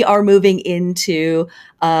 We are moving into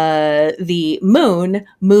the moon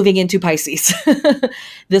moving into Pisces.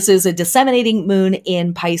 This is a disseminating moon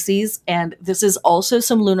in Pisces, and this is also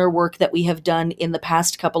some lunar work that we have done in the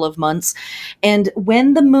past couple of months. And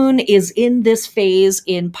when the moon is in this phase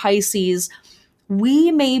in Pisces,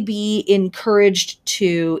 we may be encouraged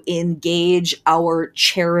to engage our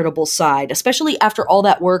charitable side, especially after all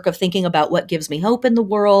that work of thinking about what gives me hope in the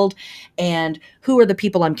world and who are the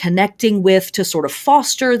people I'm connecting with to sort of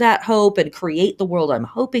foster that hope and create the world I'm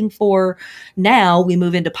hoping for. Now we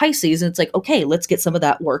move into Pisces and it's like, okay, let's get some of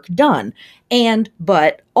that work done.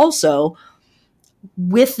 But also,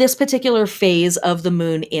 with this particular phase of the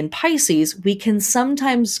moon in Pisces, we can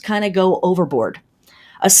sometimes kind of go overboard,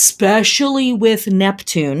 especially with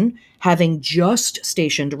Neptune having just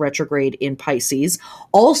stationed retrograde in Pisces.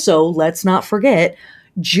 Also, let's not forget,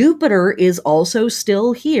 Jupiter is also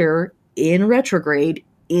still here in retrograde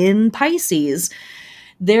in Pisces.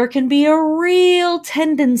 There can be a real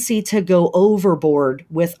tendency to go overboard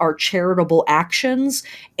with our charitable actions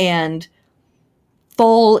and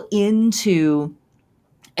fall into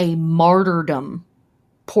a martyrdom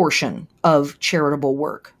portion of charitable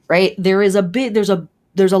work, right? There's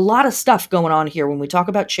a lot of stuff going on here when we talk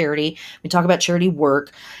about charity. We talk about charity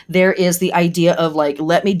work. There is the idea of like,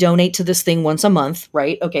 let me donate to this thing once a month,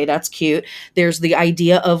 right? Okay, that's cute. There's the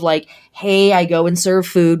idea of like, hey, I go and serve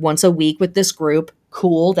food once a week with this group.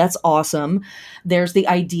 Cool. That's awesome. There's the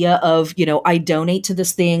idea of, I donate to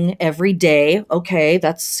this thing every day. Okay.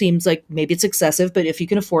 That seems like maybe it's excessive, but if you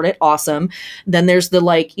can afford it, awesome. Then there's the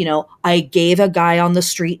like, I gave a guy on the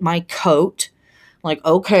street my coat. Like,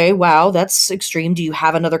 okay, wow, that's extreme. Do you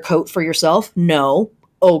have another coat for yourself? No.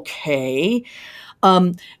 Okay.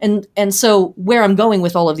 And so where I'm going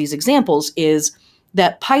with all of these examples is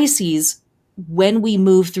that Pisces, when we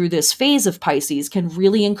move through this phase of Pisces, can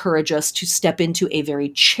really encourage us to step into a very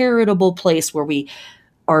charitable place where we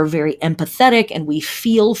are very empathetic and we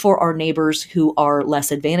feel for our neighbors who are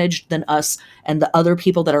less advantaged than us and the other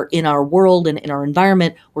people that are in our world and in our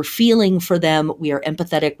environment. We're feeling for them. We are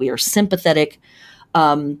empathetic. We are sympathetic.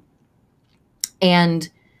 And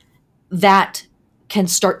that can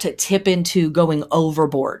start to tip into going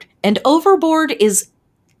overboard. And overboard is,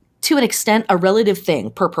 to an extent, a relative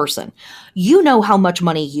thing per person. You know how much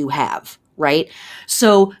money you have, right?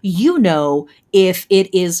 So you know if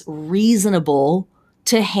it is reasonable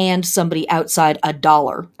to hand somebody outside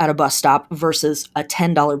 $1 at a bus stop versus a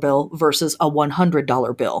 $10 bill versus a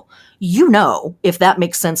 $100 bill. You know if that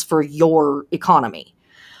makes sense for your economy.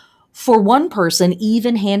 For one person,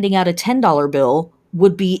 even handing out a $10 bill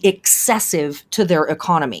would be excessive to their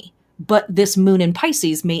economy. But this moon in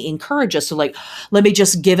Pisces may encourage us to let me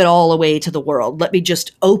just give it all away to the world. Let me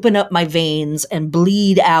just open up my veins and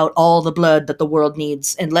bleed out all the blood that the world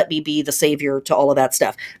needs and let me be the savior to all of that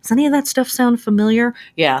stuff. Does any of that stuff sound familiar?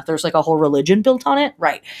 Yeah, there's like a whole religion built on it.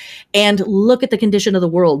 Right. And look at the condition of the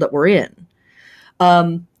world that we're in.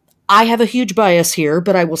 I have a huge bias here,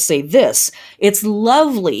 but I will say this. It's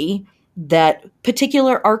lovely that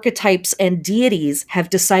particular archetypes and deities have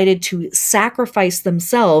decided to sacrifice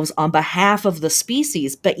themselves on behalf of the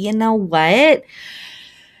species. But you know what?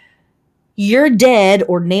 You're dead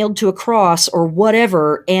or nailed to a cross or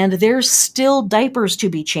whatever, and there's still diapers to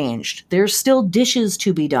be changed. There's still dishes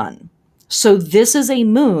to be done. So this is a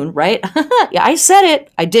moon, right? Yeah, I said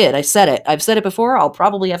it. I did. I said it. I've said it before. I'll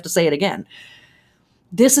probably have to say it again.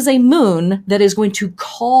 This is a moon that is going to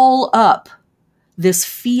call up this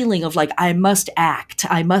feeling of like, I must act,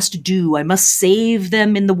 I must do, I must save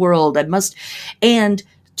them in the world, and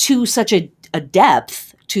to such a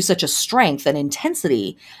depth, to such a strength and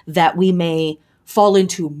intensity that we may fall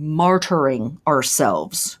into martyring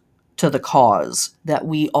ourselves to the cause that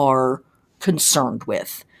we are concerned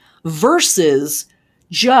with, versus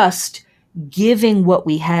just giving what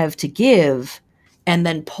we have to give and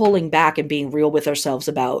then pulling back and being real with ourselves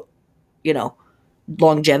about,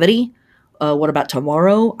 longevity. What about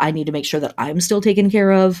tomorrow? I need to make sure that I'm still taken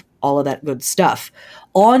care of, all of that good stuff.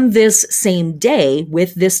 On this same day,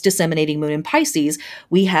 with this disseminating moon in Pisces,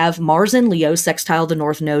 we have Mars in Leo sextile the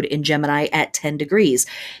North Node in Gemini at 10 degrees.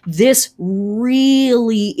 This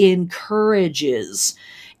really encourages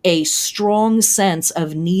a strong sense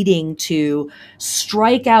of needing to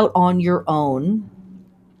strike out on your own,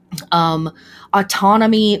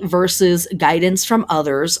 autonomy versus guidance from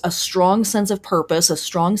others, a strong sense of purpose, a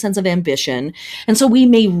strong sense of ambition. And so we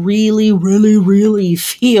may really, really, really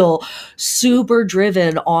feel super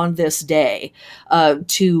driven on this day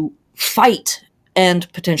to fight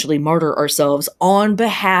and potentially martyr ourselves on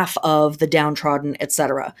behalf of the downtrodden,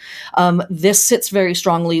 etc. This sits very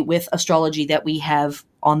strongly with astrology that we have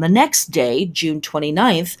on the next day, June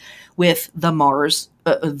 29th, with Mars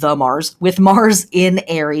in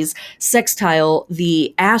Aries, sextile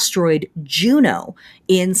the asteroid Juno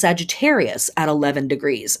in Sagittarius at 11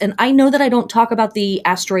 degrees. And I know that I don't talk about the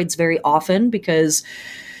asteroids very often because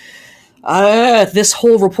this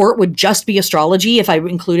whole report would just be astrology if I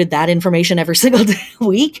included that information every single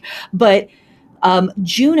week. But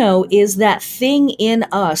Juno is that thing in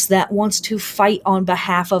us that wants to fight on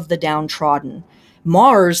behalf of the downtrodden.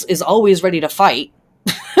 Mars is always ready to fight.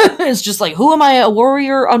 It's just like, who am I a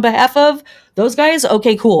warrior on behalf of? Those guys?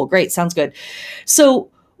 Okay, cool. Great. Sounds good. So,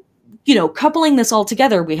 coupling this all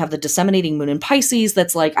together, we have the disseminating moon in Pisces.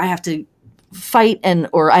 That's like, I have to fight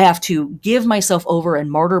or I have to give myself over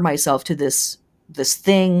and martyr myself to this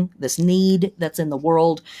thing, this need that's in the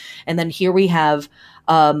world. And then here we have,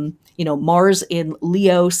 Mars in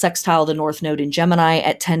Leo sextile the North Node in Gemini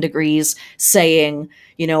at 10 degrees saying,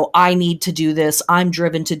 I need to do this. I'm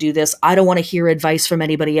driven to do this. I don't want to hear advice from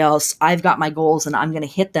anybody else. I've got my goals and I'm going to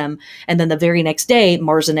hit them. And then the very next day,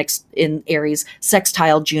 Mars in Aries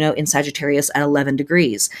sextile Juno in Sagittarius at 11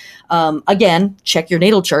 degrees. Again, check your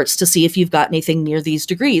natal charts to see if you've got anything near these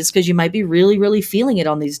degrees, because you might be really, really feeling it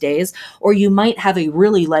on these days, or you might have a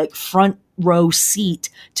really front row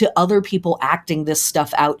seat to other people acting this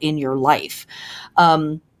stuff out in your life.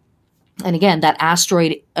 And again, that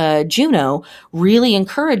asteroid Juno really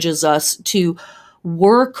encourages us to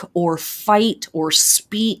work or fight or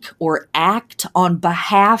speak or act on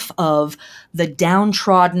behalf of the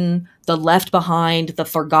downtrodden, the left behind, the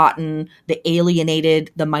forgotten, the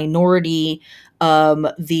alienated, the minority,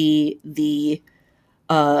 the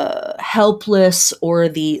helpless, or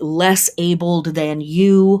the less abled than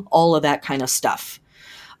you, all of that kind of stuff.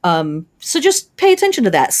 So just pay attention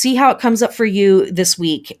to that. See how it comes up for you this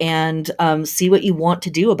week, and see what you want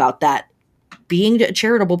to do about that. Being a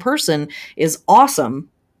charitable person is awesome.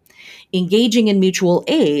 Engaging in mutual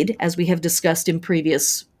aid, as we have discussed in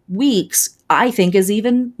previous weeks, I think is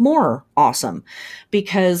even more awesome,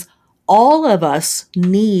 because all of us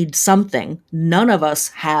need something. None of us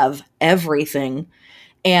have everything.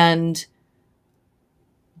 And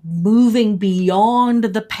moving beyond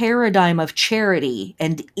the paradigm of charity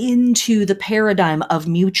and into the paradigm of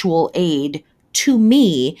mutual aid, to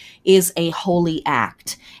me, is a holy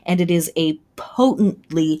act. And it is a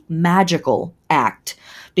potently magical act,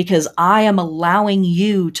 because I am allowing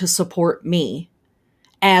you to support me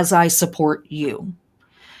as I support you.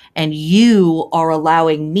 And you are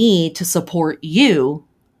allowing me to support you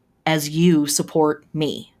as you support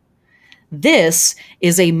me. This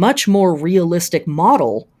is a much more realistic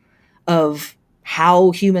model of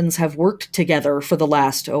how humans have worked together for the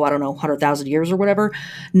last, 100,000 years or whatever.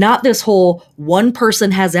 Not this whole one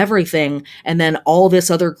person has everything and then all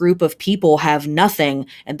this other group of people have nothing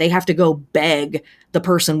and they have to go beg the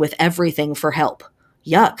person with everything for help.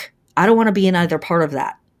 Yuck. I don't want to be in either part of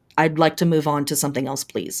that. I'd like to move on to something else,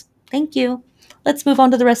 please. Thank you. Let's move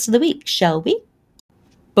on to the rest of the week, shall we?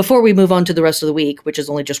 Before we move on to the rest of the week, which is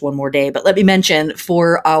only just one more day, but let me mention,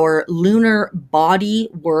 for our lunar body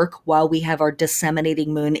work, while we have our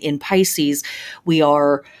disseminating moon in Pisces, we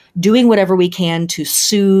are doing whatever we can to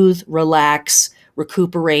soothe, relax,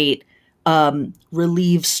 recuperate,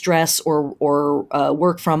 relieve stress, or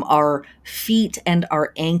work from our feet and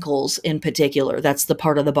our ankles in particular. That's the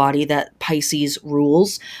part of the body that Pisces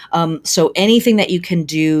rules. So anything that you can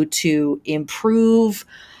do to improve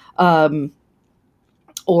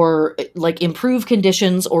or like improve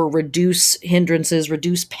conditions or reduce hindrances,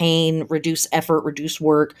 reduce pain, reduce effort, reduce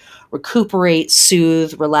work, recuperate,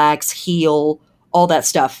 soothe, relax, heal, all that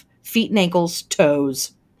stuff. Feet and ankles,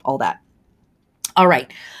 toes, all that. All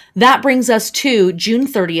right. That brings us to June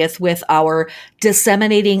 30th with our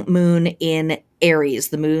disseminating moon in Aries.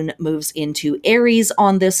 The moon moves into Aries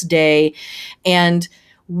on this day. And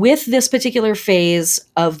with this particular phase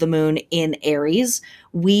of the moon in Aries,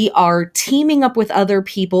 we are teaming up with other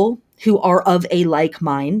people who are of a like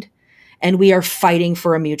mind, and we are fighting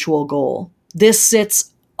for a mutual goal. This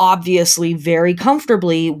sits obviously very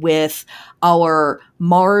comfortably with our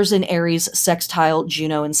Mars in Aries sextile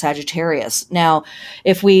Juno in Sagittarius. Now,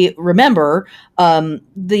 if we remember,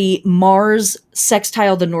 the Mars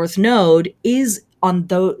sextile the North Node is on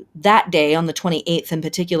that day, on the 28th in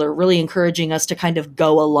particular, really encouraging us to kind of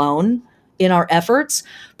go alone in our efforts.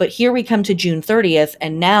 But here we come to June 30th,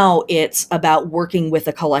 and now it's about working with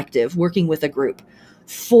a collective, working with a group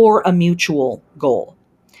for a mutual goal.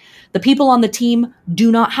 The people on the team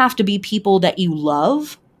do not have to be people that you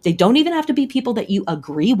love. They don't even have to be people that you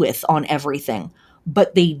agree with on everything,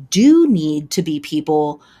 but they do need to be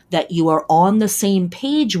people that you are on the same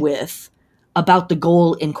page with about the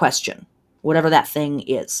goal in question, whatever that thing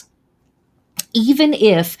is. Even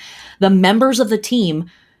if the members of the team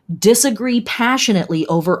disagree passionately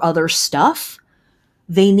over other stuff,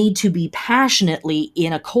 they need to be passionately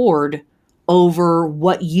in accord over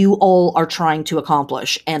what you all are trying to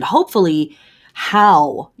accomplish, and hopefully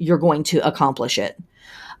how you're going to accomplish it.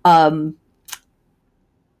 Being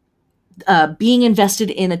invested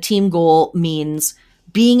in a team goal means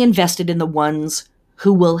being invested in the ones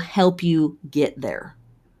who will help you get there.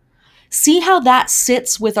 See how that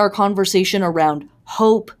sits with our conversation around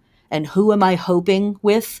hope and who am I hoping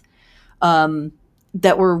with,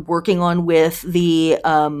 that we're working on with the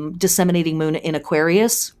disseminating moon in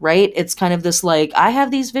Aquarius, right? It's kind of this like, I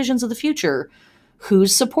have these visions of the future.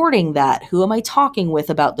 Who's supporting that? Who am I talking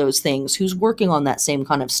with about those things? Who's working on that same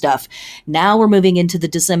kind of stuff? Now we're moving into the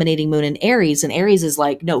disseminating moon in Aries, and Aries is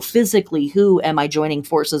like, no, physically, who am I joining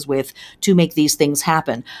forces with to make these things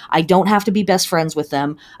happen? I don't have to be best friends with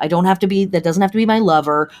them. That doesn't have to be my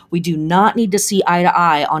lover. We do not need to see eye to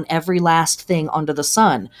eye on every last thing under the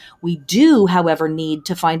sun. We do, however, need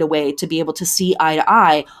to find a way to be able to see eye to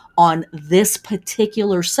eye on this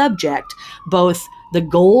particular subject, both the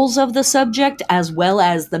goals of the subject as well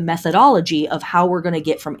as the methodology of how we're going to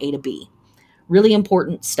get from A to B. Really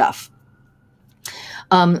important stuff.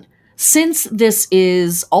 Since this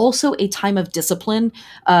is also a time of discipline,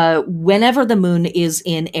 whenever the moon is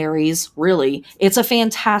in Aries, really, it's a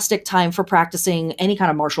fantastic time for practicing any kind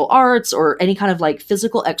of martial arts or any kind of like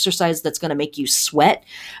physical exercise that's going to make you sweat,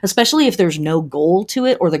 especially if there's no goal to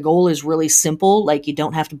it or the goal is really simple, like you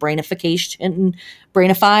don't have to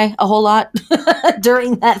brainify a whole lot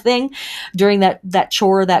during that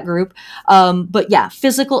chore, that group. But yeah,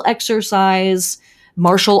 physical exercise,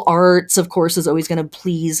 martial arts, of course, is always going to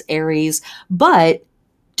please Aries, but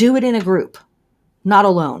do it in a group, not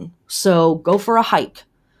alone. So go for a hike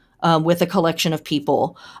with a collection of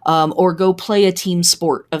people, or go play a team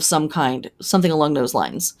sport of some kind, something along those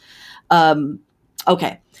lines.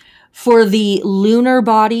 Okay. For the lunar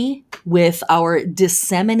body with our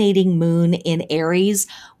disseminating moon in Aries,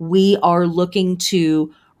 we are looking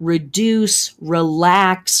to reduce,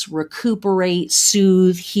 relax, recuperate,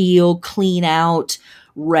 soothe, heal, clean out,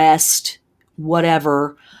 rest,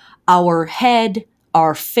 whatever. Our head,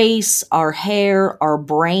 our face, our hair, our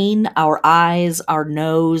brain, our eyes, our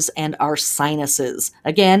nose, and our sinuses.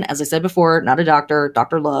 Again, as I said before, not a doctor,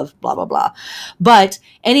 Dr. Love, blah, blah, blah. But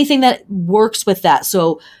anything that works with that.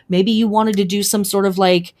 So maybe you wanted to do some sort of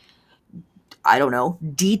like, I don't know,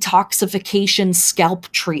 detoxification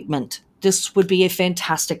scalp treatment. This would be a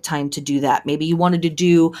fantastic time to do that. Maybe you wanted to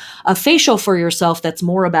do a facial for yourself that's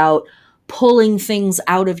more about pulling things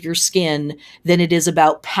out of your skin than it is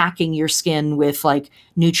about packing your skin with like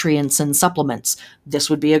nutrients and supplements.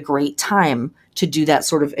 This would be a great time to do that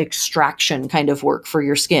sort of extraction kind of work for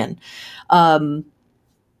your skin, et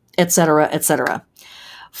cetera, et cetera.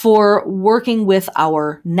 For working with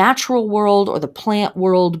our natural world or the plant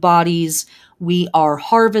world bodies, we are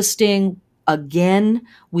harvesting. Again,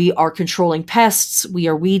 we are controlling pests, we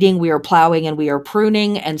are weeding, we are plowing, and we are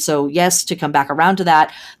pruning. And so, yes, to come back around to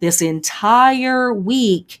that, this entire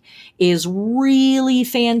week is really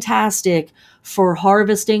fantastic for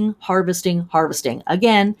harvesting.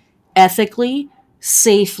 Again, ethically,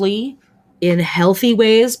 safely, in healthy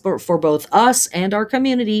ways, but for both us and our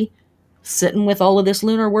community, sitting with all of this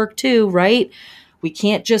lunar work too, right? We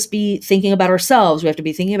can't just be thinking about ourselves. We have to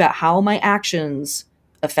be thinking about how my actions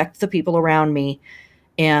affect the people around me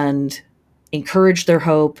and encourage their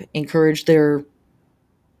hope, encourage their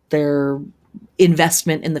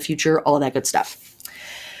investment in the future, all of that good stuff.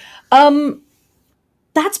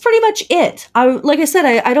 That's pretty much it. Like I said,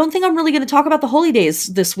 I don't think I'm really going to talk about the holy days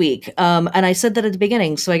this week. And I said that at the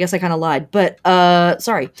beginning, so I guess I kind of lied, but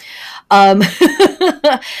sorry.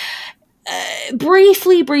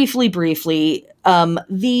 Briefly,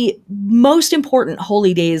 the most important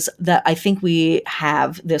holy days that I think we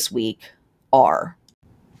have this week are: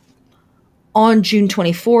 on June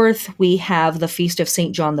 24th, we have the Feast of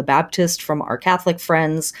St. John the Baptist from our Catholic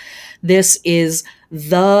friends. This is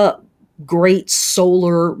the great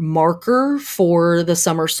solar marker for the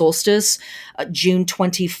summer solstice. June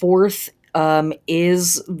 24th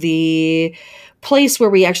is the place where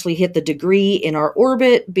we actually hit the degree in our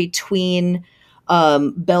orbit between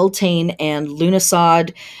Beltane and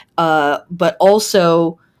Lughnasadh. But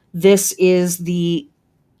also, this is the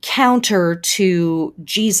counter to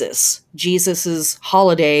Jesus's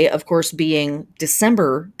holiday, of course, being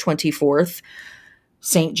December 24th,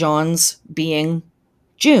 St. John's being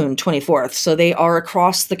June 24th. So they are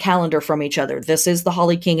across the calendar from each other. This is the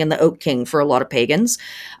Holly King and the Oak King for a lot of pagans.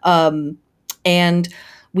 And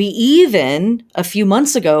we even, a few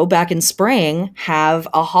months ago, back in spring, have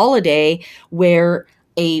a holiday where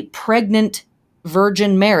a pregnant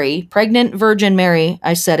Virgin Mary,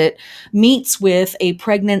 I said it, meets with a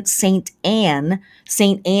pregnant Saint Anne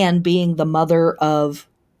being the mother of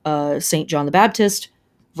St. John the Baptist,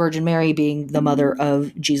 Virgin Mary being the mother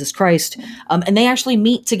of Jesus Christ. And they actually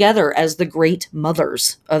meet together as the great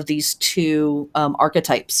mothers of these two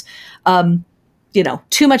archetypes.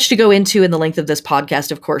 Too much to go into in the length of this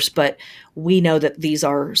podcast, of course, but we know that these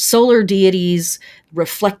are solar deities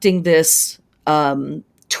reflecting this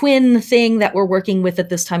twin thing that we're working with at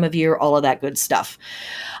this time of year, all of that good stuff.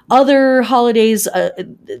 Other holidays,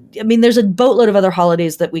 there's a boatload of other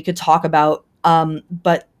holidays that we could talk about,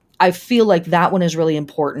 but I feel like that one is really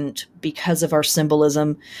important because of our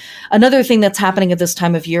symbolism. Another thing that's happening at this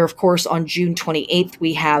time of year, of course, on June 28th,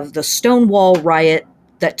 we have the Stonewall riot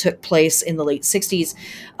that took place in the late 60s.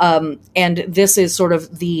 And this is sort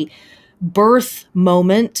of the birth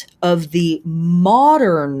moment of the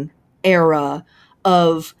modern era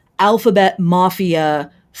of alphabet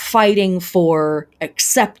mafia fighting for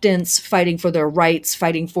acceptance, fighting for their rights,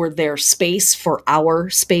 fighting for their space, for our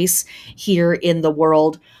space here in the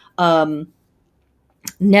world.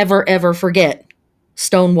 Never, ever forget,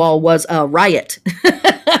 Stonewall was a riot.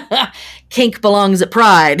 Kink belongs at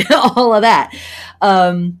Pride, all of that.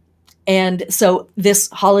 And so this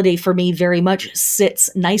holiday for me very much sits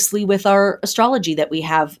nicely with our astrology that we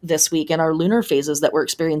have this week and our lunar phases that we're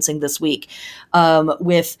experiencing this week,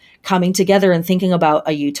 with coming together and thinking about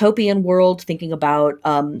a utopian world, thinking about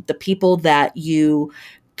the people that you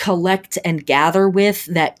collect and gather with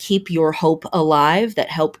that keep your hope alive, that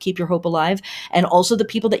help keep your hope alive, and also the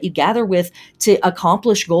people that you gather with to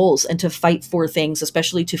accomplish goals and to fight for things,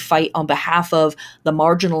 especially to fight on behalf of the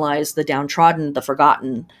marginalized, the downtrodden, the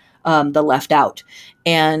forgotten, the left out.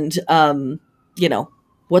 And,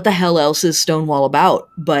 what the hell else is Stonewall about?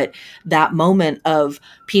 But that moment of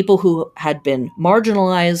people who had been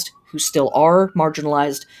marginalized, who still are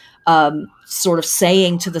marginalized, sort of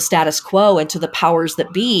saying to the status quo and to the powers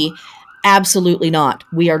that be, absolutely not.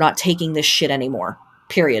 We are not taking this shit anymore.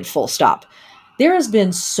 Period. Full stop. There has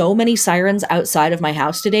been so many sirens outside of my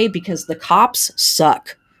house today because the cops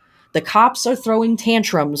suck. The cops are throwing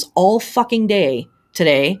tantrums all fucking day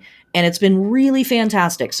today, and it's been really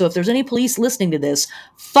fantastic. So if there's any police listening to this,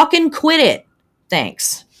 fucking quit it.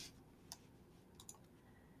 Thanks.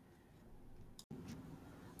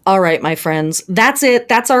 All right, my friends, that's it.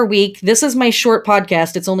 That's our week. This is my short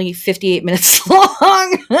podcast. It's only 58 minutes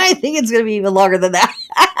long. I think it's going to be even longer than that.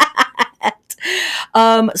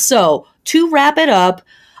 So to wrap it up,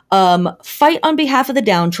 fight on behalf of the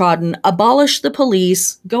downtrodden, abolish the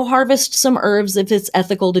police, go harvest some herbs if it's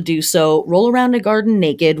ethical to do so, roll around a garden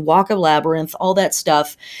naked, walk a labyrinth, all that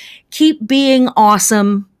stuff. Keep being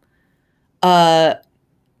awesome.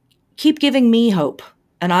 Keep giving me hope.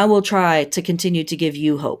 And I will try to continue to give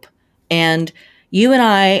you hope. And you and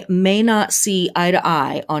I may not see eye to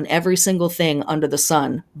eye on every single thing under the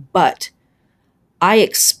sun, but I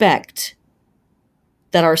expect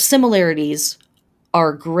that our similarities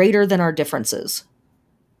are greater than our differences.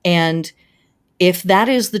 And if that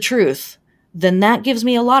is the truth, then that gives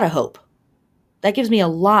me a lot of hope. That gives me a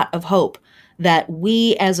lot of hope that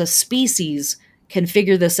we as a species can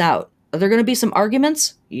figure this out. Are there going to be some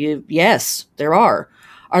arguments? Yes, there are.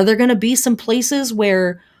 Are there going to be some places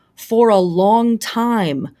where for a long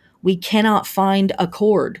time we cannot find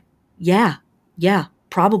accord? Yeah,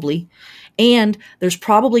 probably. And there's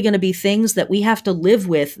probably going to be things that we have to live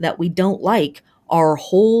with that we don't like our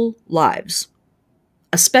whole lives,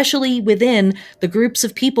 especially within the groups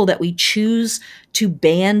of people that we choose to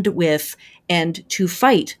band with and to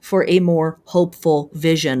fight for a more hopeful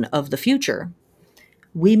vision of the future.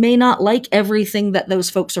 We may not like everything that those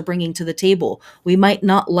folks are bringing to the table. We might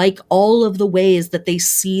not like all of the ways that they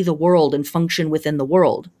see the world and function within the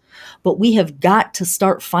world. But we have got to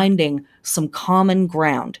start finding some common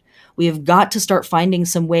ground. We have got to start finding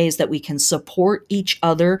some ways that we can support each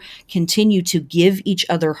other, continue to give each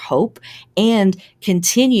other hope, and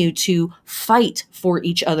continue to fight for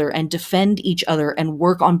each other and defend each other and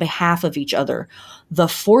work on behalf of each other. The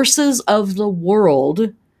forces of the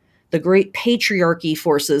world, the great patriarchy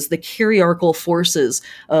forces, the kyriarchal forces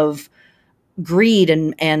of greed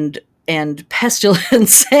and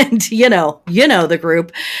pestilence, and you know the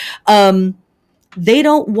group, they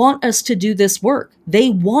don't want us to do this work. They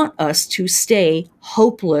want us to stay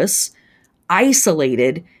hopeless,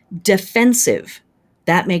 isolated, defensive.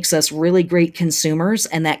 That makes us really great consumers,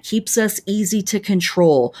 and that keeps us easy to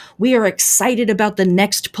control. We are excited about the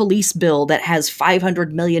next police bill that has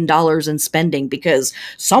 $500 million in spending because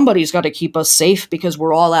somebody's got to keep us safe because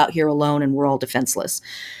we're all out here alone and we're all defenseless.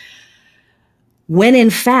 When in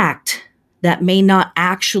fact, that may not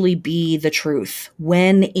actually be the truth.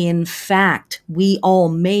 When in fact, we all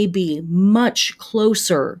may be much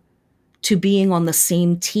closer to being on the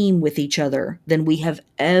same team with each other than we have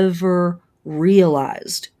ever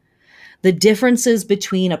realized. The differences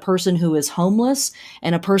between a person who is homeless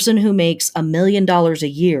and a person who makes $1 million a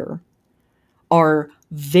year are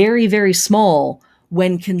very, very small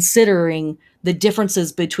when considering the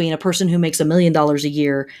differences between a person who makes $1 million a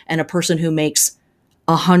year and a person who makes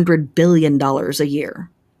 $100 billion a year.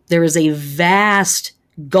 There is a vast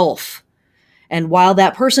gulf. And while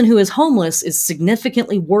that person who is homeless is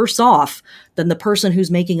significantly worse off than the person who's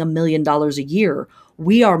making $1 million a year,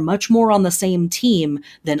 we are much more on the same team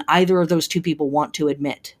than either of those two people want to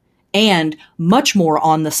admit. And much more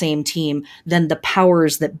on the same team than the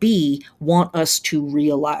powers that be want us to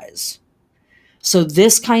realize. So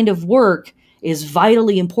this kind of work is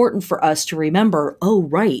vitally important for us to remember, oh,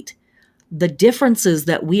 right, the differences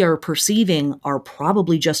that we are perceiving are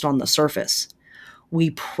probably just on the surface.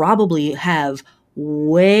 We probably have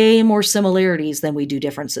way more similarities than we do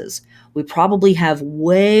differences. We probably have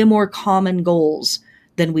way more common goals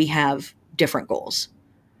than we have different goals.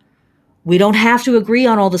 We don't have to agree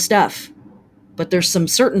on all the stuff. but there's some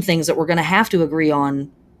certain things that we're going to have to agree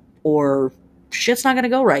on, or shit's not going to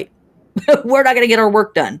go right. We're not going to get our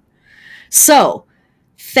work done. So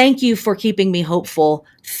thank you for keeping me hopeful.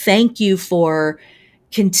 Thank you for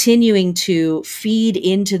continuing to feed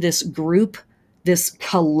into this group, this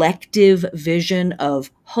collective vision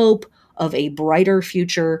of hope, of a brighter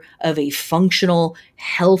future, of a functional,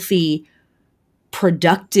 healthy,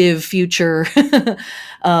 productive future.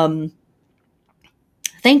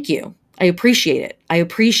 Thank you. I appreciate it. I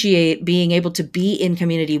appreciate being able to be in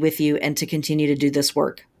community with you and to continue to do this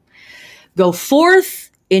work. Go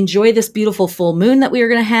forth, enjoy this beautiful full moon that we are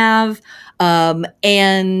going to have,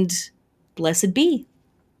 and blessed be.